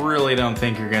 I really don't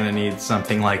think you're gonna need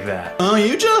something like that. Oh,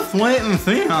 you just wait and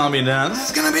see, Hobby Dad. This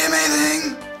is gonna be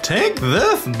amazing. Take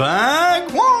this bag.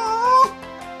 Whoa.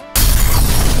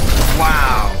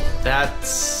 Wow,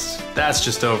 that's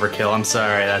just overkill. I'm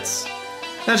sorry, that's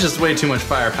just way too much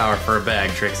firepower for a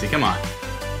bag, Trixie. Come on.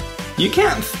 You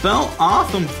can't spell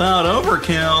awesome without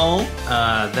overkill.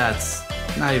 That's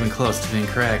not even close to being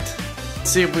correct.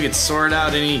 Let's see if we could sort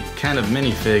out any kind of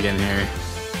minifig in here.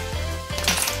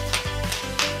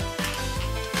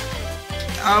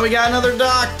 Oh, we got another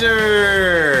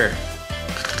doctor!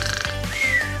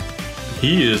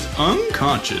 He is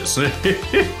unconscious.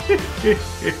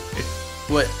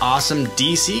 What awesome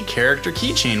DC character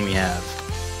keychain we have.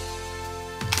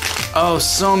 Oh,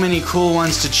 so many cool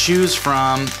ones to choose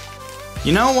from.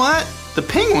 You know what? The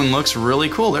penguin looks really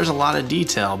cool. There's a lot of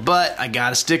detail, but I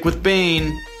gotta stick with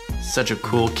Bane. Such a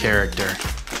cool character.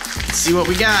 Let's see what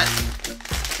we got.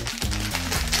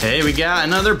 Hey, we got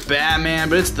another Batman,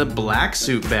 but it's the black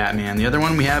suit Batman. The other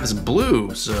one we have is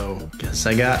blue, so guess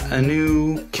I got a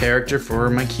new character for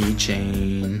my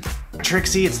keychain.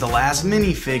 Trixie, it's the last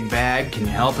minifig bag. Can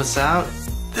you help us out?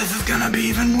 This is gonna be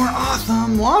even more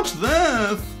awesome. Watch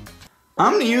this.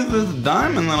 I'm gonna use this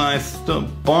diamond that I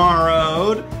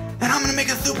borrowed, and I'm gonna make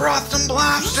a super awesome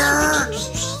blaster.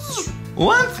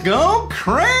 Let's go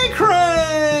cray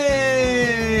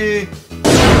cray!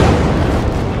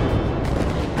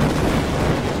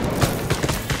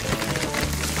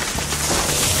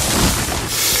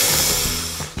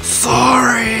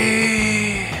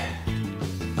 Sorry!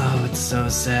 Oh, it's so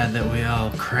sad that we all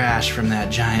crashed from that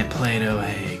giant Play-Doh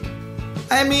egg.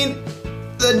 I mean,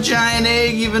 the giant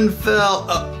egg even fell.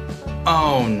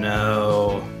 Oh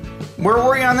no. Where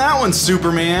were you on that one,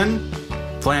 Superman?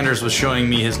 Flanders was showing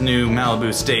me his new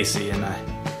Malibu Stacy, and I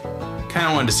kind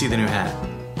of wanted to see the new hat.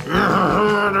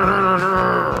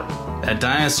 That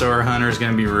dinosaur hunter is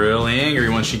gonna be really angry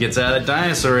when she gets out of that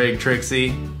dinosaur egg,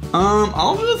 Trixie.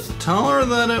 I'll just tell her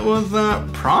that it was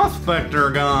that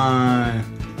prospector guy.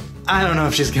 I don't know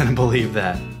if she's gonna believe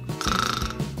that.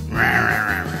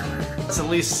 Let's at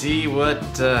least see what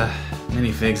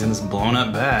minifig's in this blown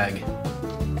up bag.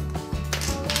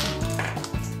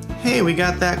 Hey, we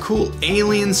got that cool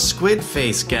alien squid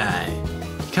face guy.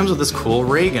 He comes with this cool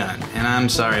ray gun, and I'm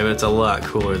sorry, but it's a lot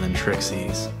cooler than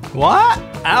Trixie's.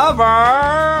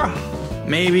 Whatever!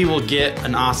 Maybe we'll get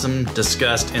an awesome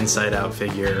Disgust Inside Out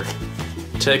figure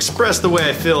to express the way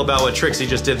I feel about what Trixie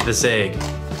just did to this egg.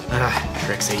 Ah,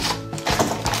 Trixie.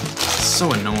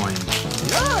 So annoying.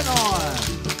 You're annoying!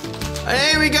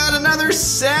 Hey, we got another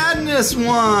sadness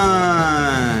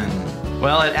one!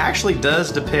 Well, it actually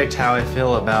does depict how I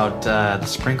feel about the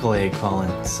sprinkle egg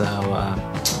falling, so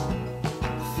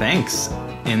thanks,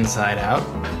 Inside Out.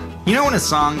 You know when a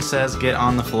song says get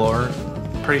on the floor?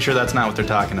 Pretty sure that's not what they're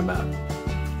talking about.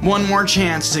 One more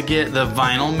chance to get the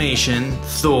Vinylmation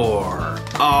Thor.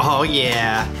 Oh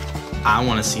yeah, I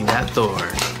want to see that Thor.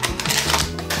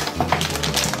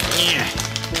 Yeah.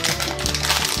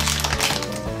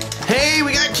 Hey,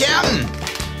 we got Captain!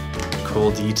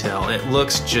 Cool detail. It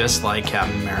looks just like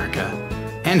Captain America.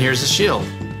 And here's the shield.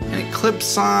 And it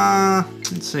clips,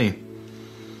 let's see.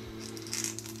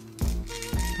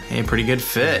 Hey, pretty good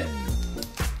fit.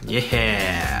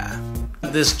 Yeah.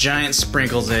 This giant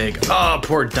sprinkles egg. Oh,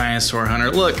 poor dinosaur hunter.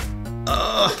 Look.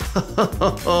 Oh.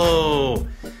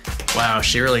 Wow,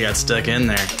 she really got stuck in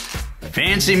there.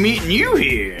 Fancy meeting you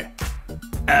here.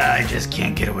 I just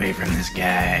can't get away from this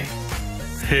guy.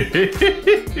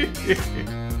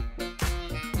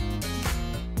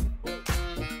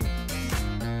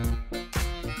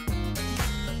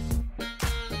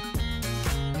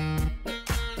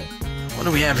 What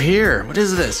do we have here? What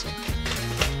is this?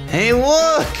 Hey,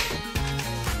 look!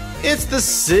 It's the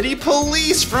city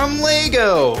police from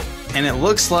Lego! And it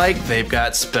looks like they've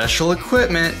got special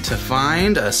equipment to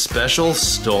find a special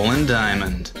stolen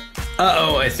diamond.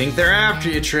 Uh-oh, I think they're after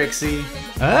you, Trixie.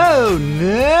 Oh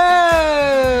no!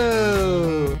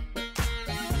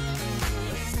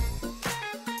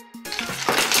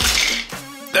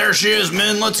 There she is,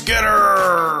 men, let's get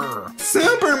her!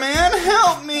 Superman,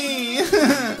 help me!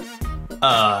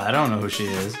 I don't know who she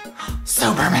is.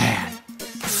 Superman!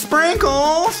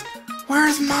 Sprinkles!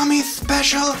 Where's Mommy's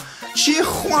special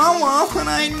Chihuahua when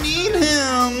I need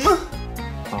him?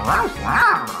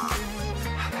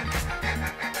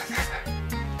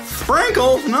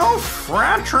 Sprinkles, no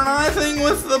fraternizing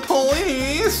with the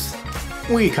police!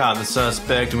 We caught the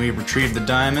suspect and we retrieved the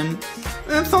diamond.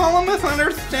 It's all a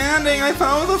misunderstanding. I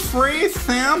thought it was a free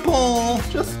sample.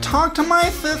 Just talk to my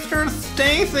sister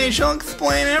Stacy. She'll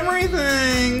explain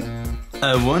everything.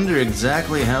 I wonder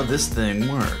exactly how this thing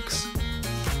works.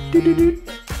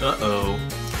 Uh-oh.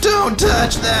 Don't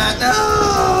touch that! No!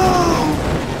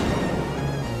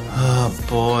 Oh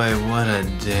boy, what a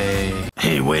day.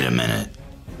 Hey, wait a minute.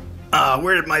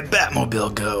 Where did my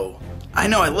Batmobile go? I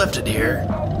know I left it here.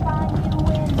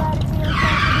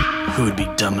 Who would be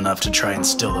dumb enough to try and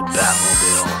steal the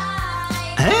Batmobile?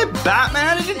 Hey,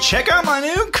 Batman, did you check out my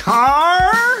new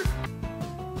car?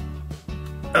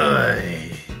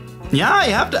 Yeah,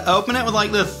 you have to open it with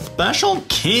like this special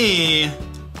key.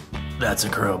 That's a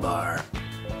crowbar.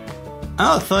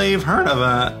 Oh, so you've heard of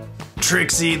it.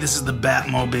 Trixie, this is the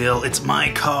Batmobile. It's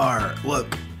my car.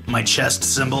 Look, my chest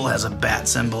symbol has a bat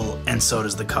symbol, and so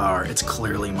does the car. It's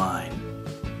clearly mine.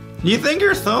 You think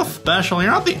you're so special?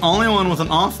 You're not the only one with an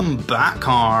awesome bat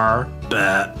car.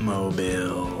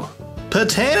 Batmobile.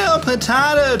 Potato,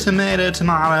 potato, tomato,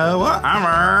 tomato,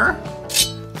 whatever.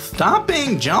 Stop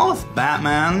being jealous,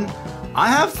 Batman. I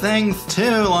have things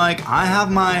too, like I have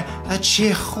my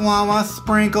Chihuahua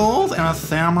sprinkles and a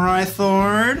samurai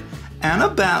sword and a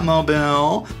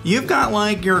Batmobile. You've got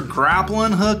like your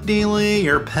grappling hook dealie,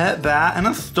 your pet bat, and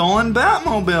a stolen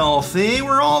Batmobile. See,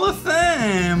 we're all the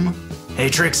same. Hey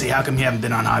Trixie, how come you haven't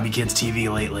been on Hobby Kids TV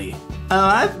lately? Oh,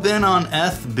 I've been on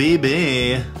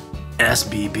SBB.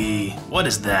 SBB, what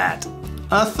is that?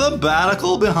 A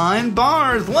sabbatical behind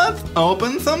bars. Let's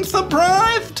open some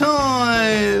surprise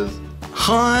toys.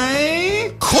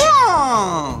 Hi!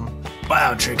 Kwong!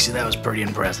 Wow, Trixie, that was pretty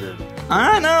impressive.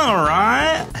 I know,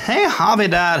 right? Hey, Hobby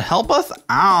Dad, help us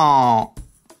out.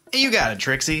 You got it,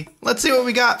 Trixie. Let's see what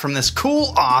we got from this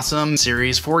cool, awesome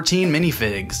Series 14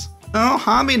 minifigs. Oh,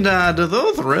 Hobby Dad, do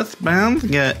those wristbands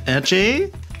get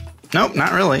itchy? Nope,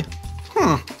 not really.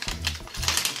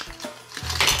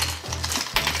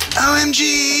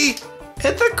 OMG!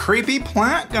 It's a creepy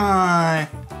plant guy.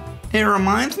 It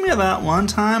reminds me of that one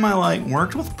time I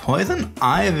worked with poison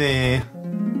ivy.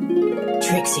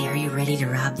 Trixie, are you ready to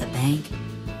rob the bank?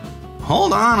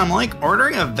 Hold on, I'm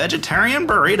ordering a vegetarian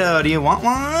burrito. Do you want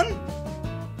one?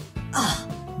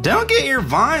 Ugh. Don't get your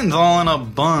vines all in a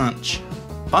bunch.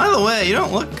 By the way, you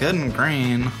don't look good in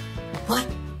green. What?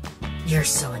 You're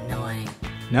so annoying.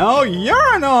 No,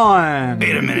 you're annoying.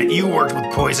 Wait a minute, you worked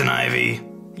with poison ivy.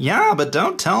 Yeah, but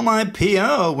don't tell my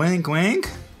P.O., wink wink.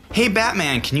 Hey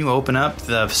Batman, can you open up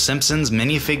the Simpsons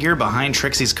minifigure behind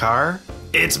Trixie's car?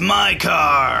 It's my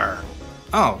car!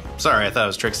 Oh, sorry, I thought it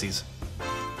was Trixie's.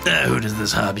 Who does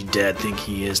this Hobby Dad think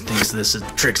he is? Thinks this is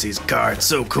Trixie's car. It's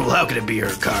so cool, how could it be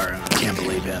her car? I can't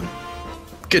believe him.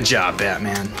 Good job,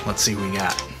 Batman. Let's see what we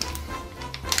got.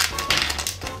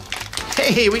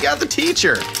 Hey, we got the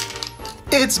teacher!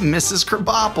 It's Mrs.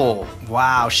 Krabappel.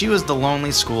 Wow, she was the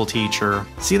lonely school teacher.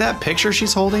 See that picture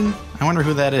she's holding? I wonder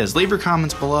who that is. Leave your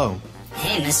comments below.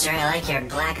 Hey, mister, I like your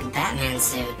black Batman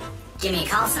suit. Give me a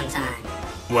call sometime.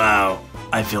 Wow,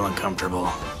 I feel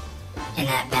uncomfortable. In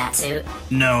that bat suit?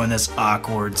 No, in this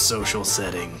awkward social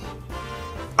setting.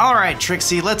 Alright,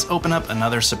 Trixie, let's open up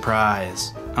another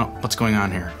surprise. Oh, what's going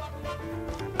on here?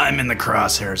 I'm in the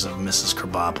crosshairs of Mrs.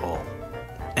 Krabappel,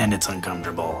 and it's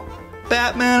uncomfortable.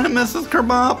 Batman and Mrs.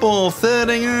 Krabappel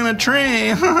sitting in a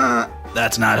tree.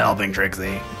 That's not helping,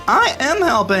 Trixie. I am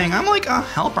helping. I'm like a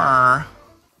helper.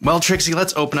 Well, Trixie,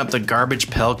 let's open up the Garbage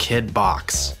Pail Kid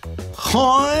box.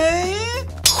 Hoi!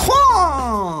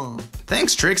 Kwong!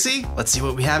 Thanks, Trixie. Let's see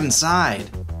what we have inside.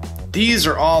 These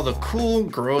are all the cool,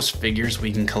 gross figures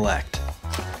we can collect.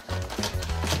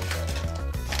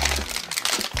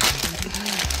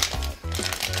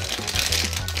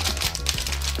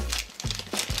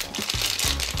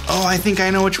 Oh, I think I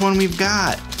know which one we've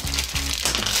got.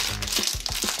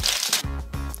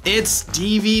 It's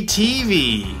Stevie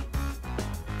TV.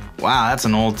 Wow, that's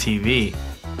an old TV.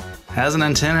 Has an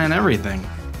antenna and everything.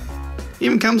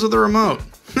 Even comes with a remote.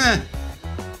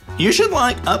 You should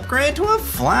upgrade to a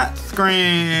flat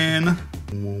screen.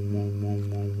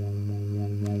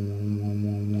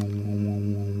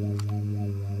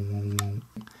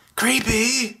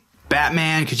 Creepy.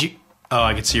 Batman, could you... Oh,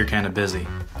 I can see you're kind of busy.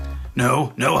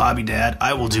 No, Hobby Dad.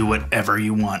 I will do whatever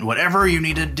you want. Whatever you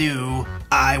need to do,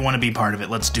 I want to be part of it.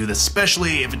 Let's do this,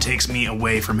 especially if it takes me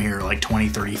away from here 20,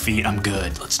 30 feet. I'm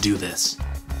good. Let's do this.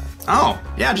 Oh,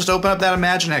 yeah, just open up that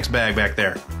Imaginext bag back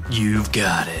there. You've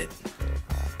got it.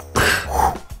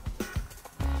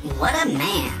 What a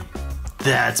man.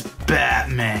 That's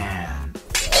Batman.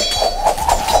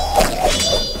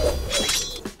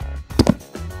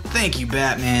 Thank you,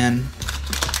 Batman.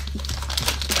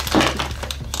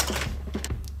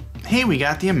 Hey, we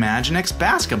got the Imaginext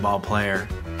basketball player.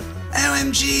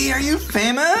 OMG, are you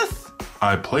famous?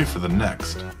 I play for the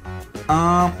Next.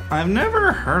 I've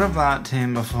never heard of that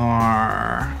team before.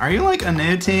 Are you a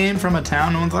new team from a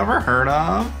town no one's ever heard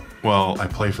of? Well, I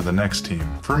play for the next team,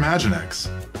 for Imaginext.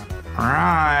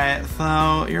 Right,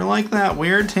 so you're like that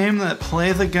weird team that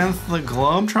plays against the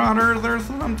Globetrotters or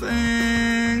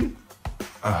something?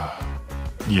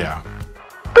 Yeah.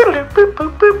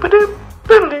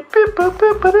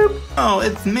 Oh,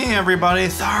 it's me, everybody.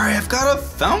 Sorry, I've got a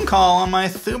phone call on my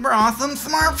super awesome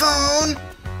smartphone.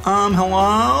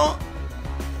 Hello?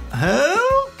 Who?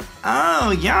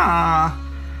 Oh, yeah.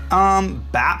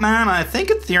 Batman, I think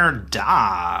it's your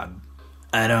dad.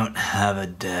 I don't have a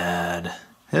dad.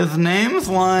 His name's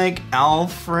like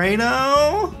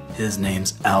Alfredo? His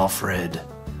name's Alfred.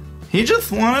 He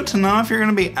just wanted to know if you're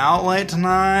gonna be out late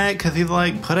tonight, cause he's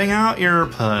like putting out your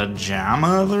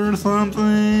pajamas or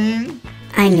something.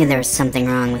 I knew there was something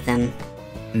wrong with him.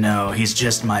 No, he's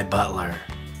just my butler.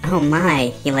 Oh my,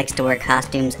 he likes to wear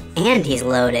costumes and he's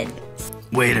loaded.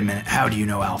 Wait a minute, how do you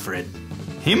know Alfred?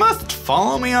 He must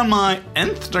follow me on my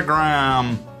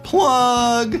Instagram.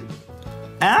 Plug!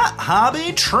 At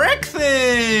Hobby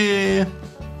Trixie!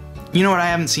 You know what I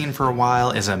haven't seen for a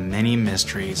while is a mini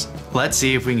mysteries. Let's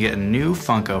see if we can get a new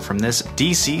Funko from this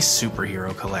DC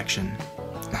superhero collection.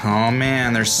 Oh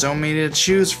man, there's so many to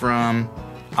choose from.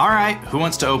 Alright, who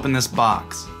wants to open this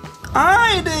box?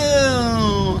 I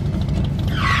do!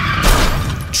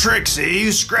 Trixie,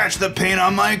 you scratched the paint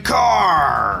on my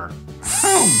car!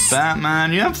 Oh,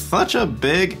 Batman, you have such a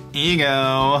big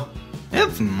ego.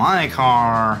 It's my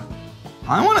car.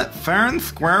 I want it fair and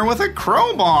square with a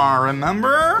crowbar,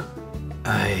 remember?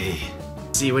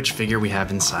 See which figure we have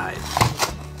inside.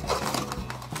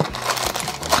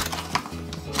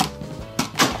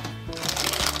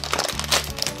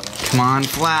 Come on,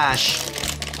 Flash.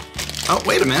 Oh,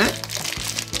 wait a minute.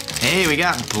 Hey, we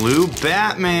got Blue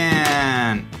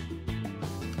Batman.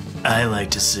 I like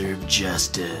to serve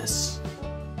justice.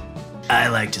 I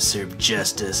like to serve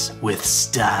justice with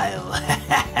style.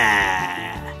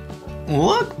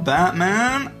 Look,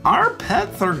 Batman, our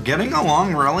pets are getting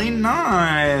along really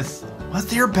nice.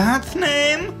 What's your bat's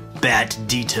name? Bat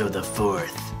Dito the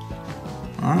Fourth.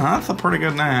 Oh, that's a pretty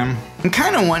good name. I'm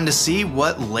kind of wanting to see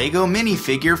what Lego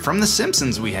minifigure from The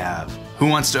Simpsons we have. Who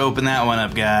wants to open that one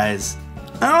up, guys?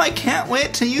 Oh, I can't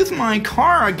wait to use my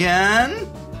car again.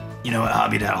 You know what,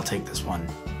 Hobby Dad, I'll take this one.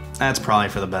 That's probably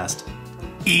for the best.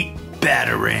 Eat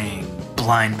batarang,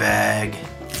 blind bag.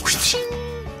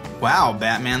 Wow,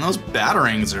 Batman, those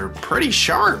batarangs are pretty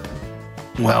sharp.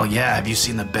 Well, yeah, have you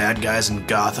seen the bad guys in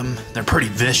Gotham? They're pretty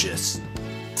vicious.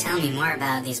 Tell me more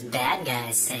about these bad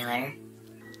guys, Sailor.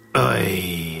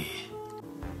 Oy.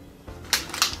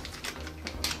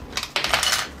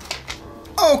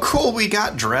 Oh, cool, we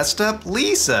got dressed up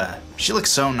Lisa. She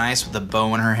looks so nice with a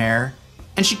bow in her hair.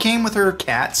 And she came with her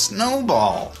cat,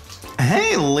 Snowball.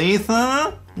 Hey,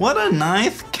 Lisa, what a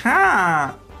nice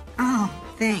cat. Oh,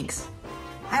 thanks.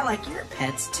 I like your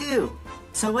pets too.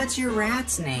 So what's your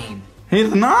rat's name?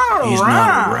 He's not a rat. He's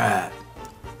not a rat.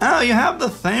 Oh, you have the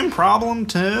same problem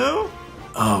too?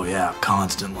 Oh yeah,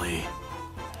 constantly.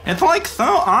 It's like so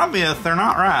obvious they're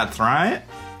not rats, right?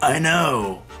 I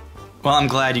know. Well, I'm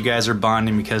glad you guys are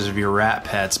bonding because of your rat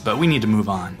pets, but we need to move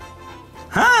on.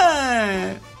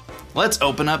 Hey! Let's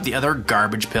open up the other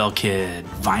Garbage Pail Kid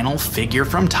vinyl figure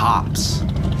from Topps.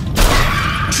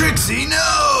 Trixie,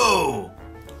 no!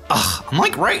 Ugh, I'm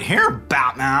like right here,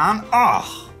 Batman.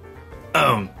 Ugh.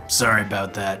 Oh, sorry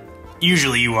about that.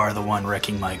 Usually you are the one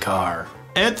wrecking my car.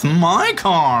 It's my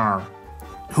car.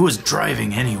 Who is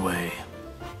driving anyway?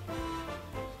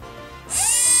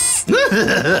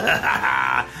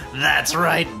 That's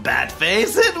right,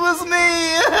 Batface, it was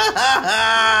me!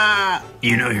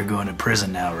 You know you're going to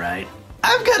prison now, right?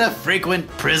 I've got a frequent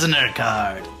prisoner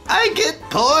card. I get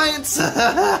points!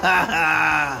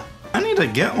 I need to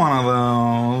get one of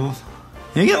those.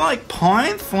 You get like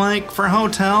points, like for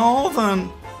hotels and...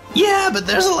 Yeah, but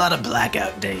there's a lot of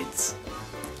blackout dates.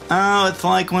 Oh, it's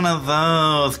like one of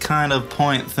those kind of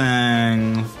point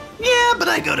things. Yeah, but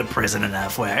I go to prison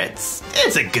enough where it's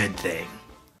a good thing.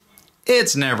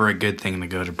 It's never a good thing to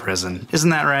go to prison,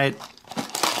 isn't that right?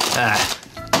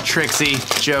 Trixie,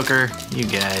 Joker, you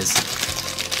guys.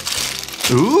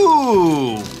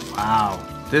 Ooh, wow.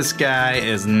 This guy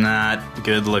is not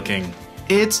good looking.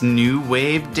 It's New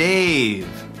Wave Dave.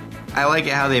 I like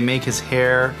it how they make his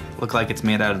hair look like it's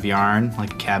made out of yarn,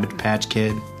 like a Cabbage Patch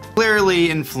Kid. Clearly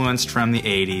influenced from the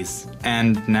 80s,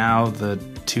 and now the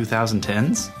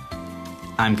 2010s?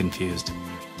 I'm confused.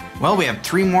 Well, we have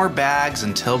 3 more bags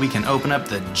until we can open up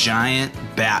the giant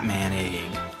Batman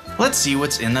egg. Let's see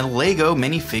what's in the Lego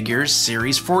Minifigures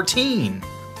Series 14.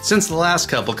 Since the last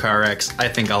couple car wrecks, I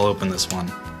think I'll open this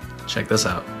one. Check this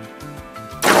out.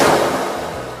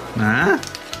 Huh?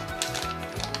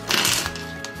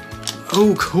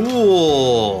 Oh,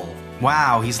 cool.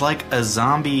 Wow, he's like a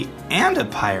zombie and a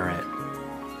pirate.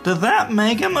 Does that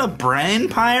make him a brain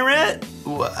pirate?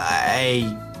 Well,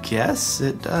 I guess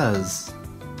it does.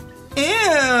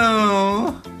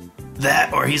 Ew.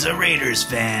 That or he's a Raiders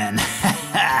fan.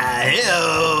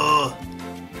 Ew.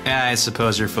 I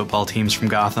suppose your football team's from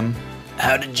Gotham.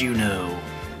 How did you know?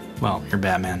 Well, you're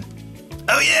Batman.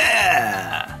 Oh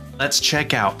yeah! Let's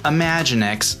check out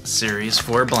Imaginext Series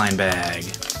 4 blind bag.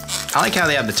 I like how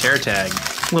they have the tear tag.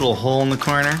 Little hole in the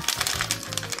corner.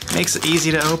 Makes it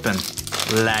easy to open.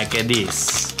 Like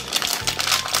this.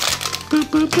 Boop,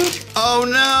 boop, boop. Oh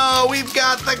no, we've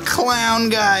got the clown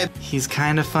guy. He's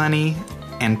kind of funny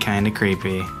and kind of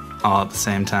creepy all at the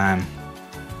same time.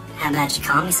 How about you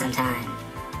call me sometime?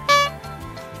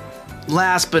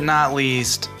 Last but not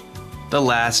least, the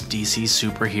last DC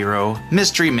superhero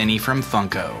mystery mini from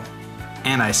Funko.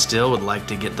 And I still would like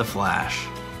to get the Flash.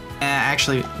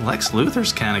 Actually, Lex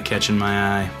Luthor's kind of catching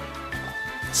my eye.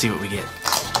 Let's see what we get.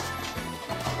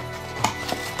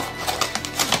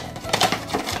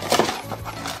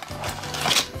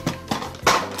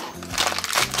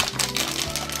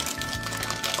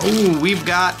 Oh, we've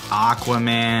got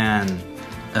Aquaman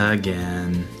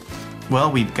again.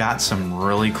 Well, we've got some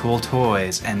really cool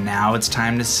toys, and now it's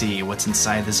time to see what's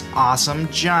inside this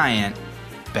awesome giant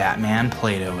Batman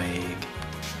Play-Doh egg.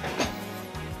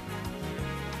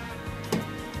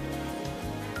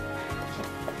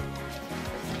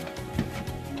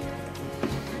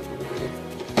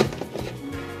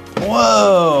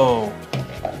 Whoa!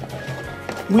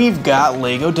 We've got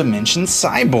Lego Dimension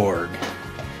Cyborg.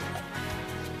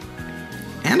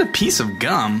 And a piece of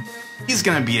gum. He's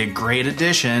gonna be a great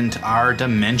addition to our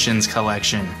Dimensions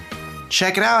collection.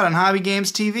 Check it out on Hobby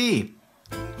Games TV.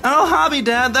 Oh, Hobby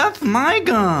Dad, that's my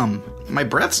gum. My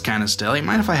breath's kind of stale. You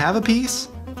mind if I have a piece?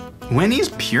 Winnie's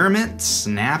Pure Mint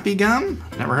Snappy Gum?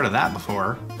 Never heard of that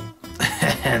before.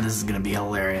 This is gonna be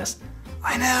hilarious.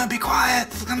 I know, be quiet.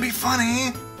 It's gonna be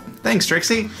funny. Thanks,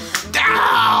 Trixie.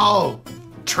 Ow!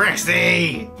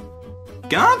 Trixie!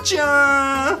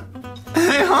 Gotcha!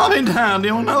 Hey, Hobby Dad, do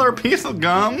you want another piece of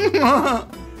gum?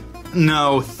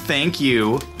 No, thank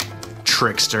you,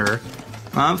 trickster.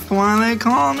 That's why they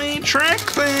call me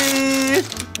Trixie.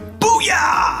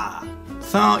 Booyah!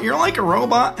 So, you're like a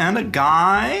robot and a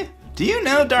guy? Do you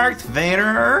know Darth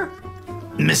Vader?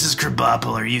 Mrs.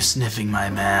 Krabappel, are you sniffing my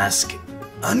mask?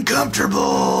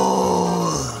 Uncomfortable.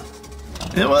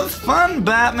 It was fun,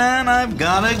 Batman. I've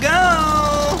gotta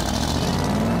go.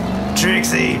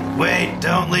 Trixie, wait,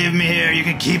 don't leave me here. You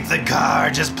can keep the car.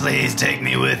 Just please take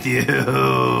me with you.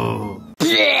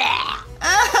 Hey,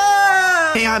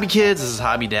 Hobby Kids, this is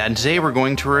Hobby Dad, and today we're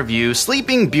going to review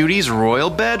Sleeping Beauty's royal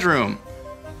bedroom.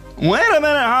 Wait a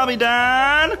minute, Hobby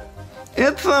Dad.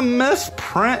 It's a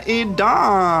misprinted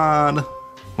dad.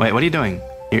 Wait, what are you doing?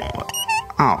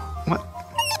 Oh, what?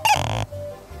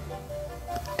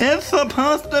 It's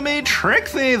supposed to be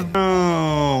Trixie's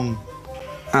room.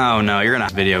 Oh no, you're gonna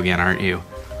have video again, aren't you?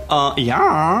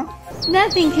 Yeah.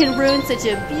 Nothing can ruin such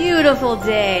a beautiful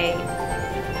day.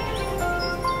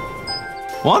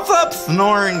 What's up,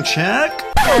 snoring chick?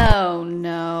 Oh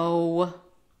no.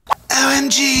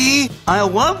 OMG! I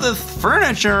love this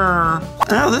furniture.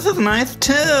 Oh, this is nice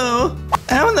too. Oh,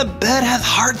 and the bed has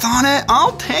hearts on it.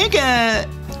 I'll take it.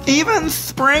 Even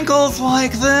sprinkles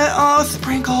like that. Oh,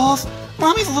 sprinkles.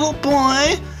 Mommy's little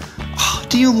boy. Oh,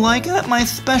 do you like it? My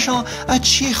special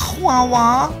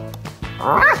chihuahua?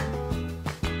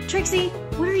 Trixie,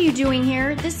 what are you doing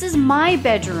here? This is my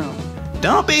bedroom.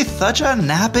 Don't be such a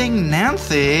napping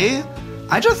Nancy.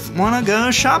 I just want to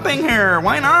go shopping here.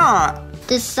 Why not?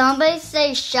 Did somebody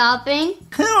say shopping?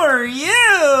 Who are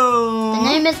you? The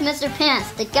name is Mr.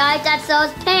 Pants, the guy that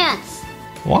sells pants.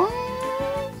 What?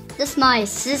 This is my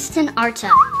assistant,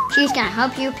 Arta. She's gonna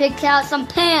help you pick out some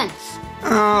pants.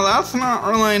 Oh, that's not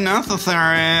really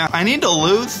necessary. I need to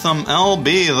lose some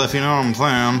LBs, if you know what I'm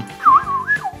saying.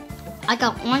 I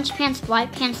got orange pants,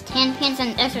 white pants, tan pants,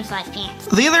 and exercise pants.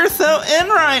 These are so in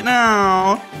right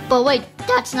now. But wait,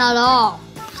 that's not all.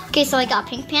 Okay, so I got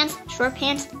pink pants, short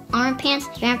pants, orange pants,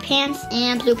 striped pants,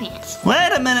 and blue pants.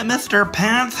 Wait a minute, Mr.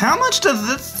 Pants. How much does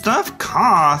this stuff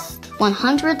cost?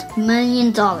 $100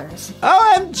 million.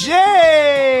 OMG!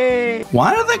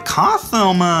 Why does it cost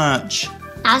so much?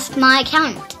 Ask my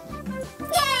accountant.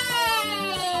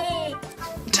 Yay!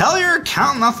 Tell your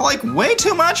accountant that's like way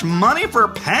too much money for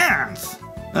pants.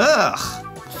 Ugh.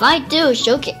 If I do,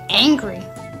 she'll get angry.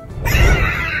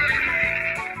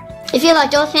 If you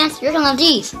like those pants, you're gonna love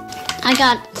these. I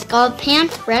got gold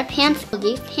pants, red pants,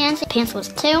 leaf pants, pantsless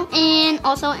too, and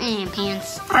also alien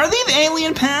pants. Are these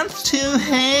alien pants too?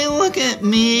 Hey, look at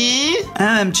me.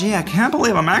 OMG, I can't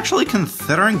believe I'm actually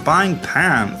considering buying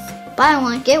pants. Buy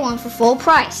one, get one for full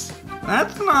price.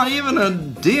 That's not even a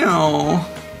deal.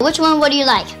 Which one would you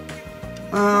like?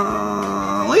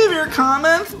 Leave your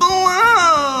comments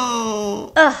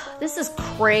below. Ugh, this is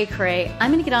cray-cray.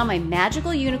 I'm gonna get on my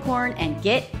magical unicorn and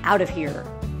get out of here.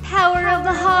 Power of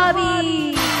the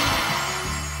hobby!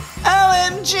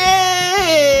 OMG!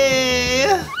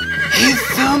 He's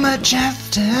so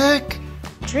majestic.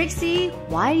 Trixie,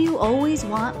 why do you always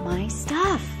want my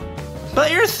stuff?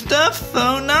 But your stuff's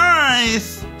so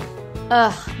nice.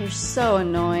 Ugh, you're so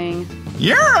annoying.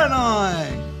 You're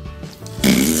annoying.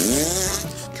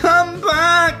 Come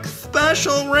back,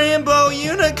 special rainbow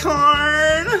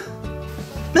unicorn.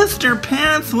 Mr.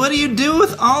 Pants, what do you do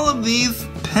with all of these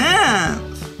pants?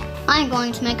 I'm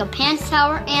going to make a pants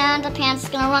tower and the pants is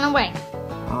gonna run away.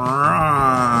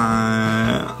 Right.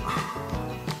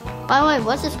 By the way,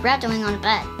 what's this rat doing on the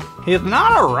bed? He's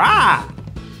not a rat.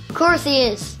 Of course he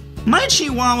is. My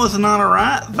chihuahua's not a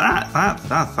rat.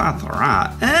 That's a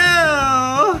rat.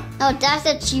 Ew. Oh, that's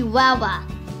a chihuahua.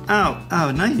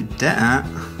 Oh, no you didn't.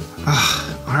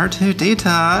 Ugh,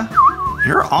 R2-D2,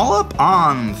 you're all up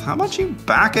on. How about you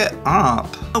back it up?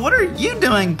 What are you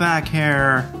doing back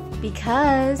here?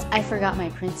 Because I forgot my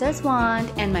princess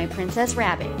wand and my princess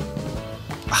rabbit.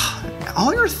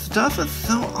 All your stuff is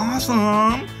so awesome.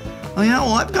 Oh yeah,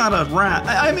 well I've got a rat.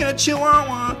 I mean a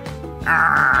chihuahua.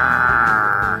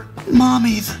 Arrgh.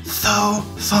 Mommy's so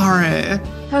sorry.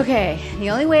 Okay, the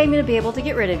only way I'm gonna be able to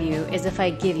get rid of you is if I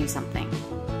give you something.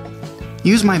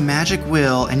 Use my magic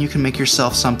wheel and you can make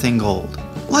yourself something gold.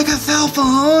 Like a cell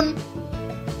phone?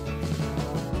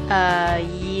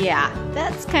 Yeah.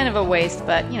 That's kind of a waste,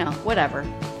 but, you know, whatever.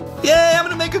 Yay, I'm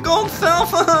gonna make a gold cell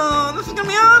phone! This is gonna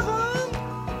be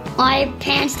awesome! My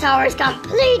pants tower is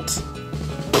complete!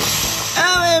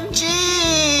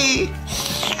 OMG!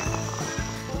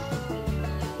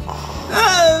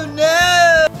 Oh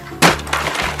no!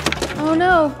 Oh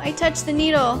no, I touched the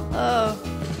needle. Oh,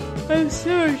 I'm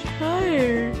so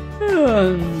tired.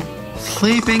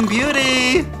 Sleeping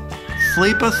Beauty!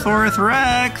 Sleeposaurus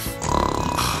Rex!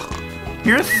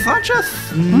 You're such a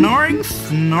snoring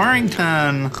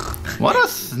Snorington. What a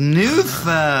snooze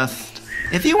fest.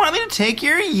 If you want me to take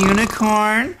your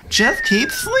unicorn, just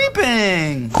keep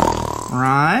sleeping.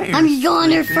 Right? I'm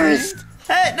yawner first.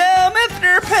 Hey, no,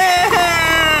 Mr.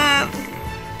 Pants!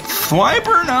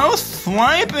 Swiper, no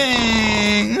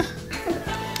swiping!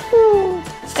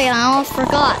 Wait, I almost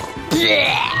forgot.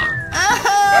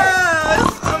 Ah,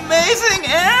 it's amazing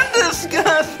and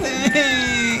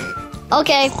disgusting!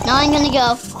 Okay, now I'm gonna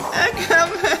go.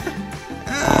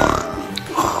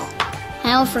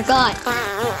 I almost forgot.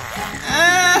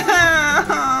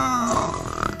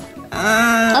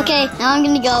 Okay, now I'm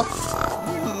gonna go.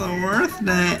 This is the worst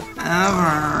day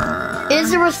ever. It is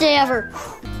the worst day ever.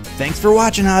 Thanks for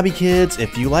watching, Hobby Kids.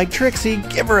 If you like Trixie,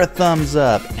 give her a thumbs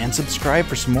up and subscribe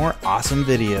for some more awesome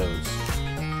videos.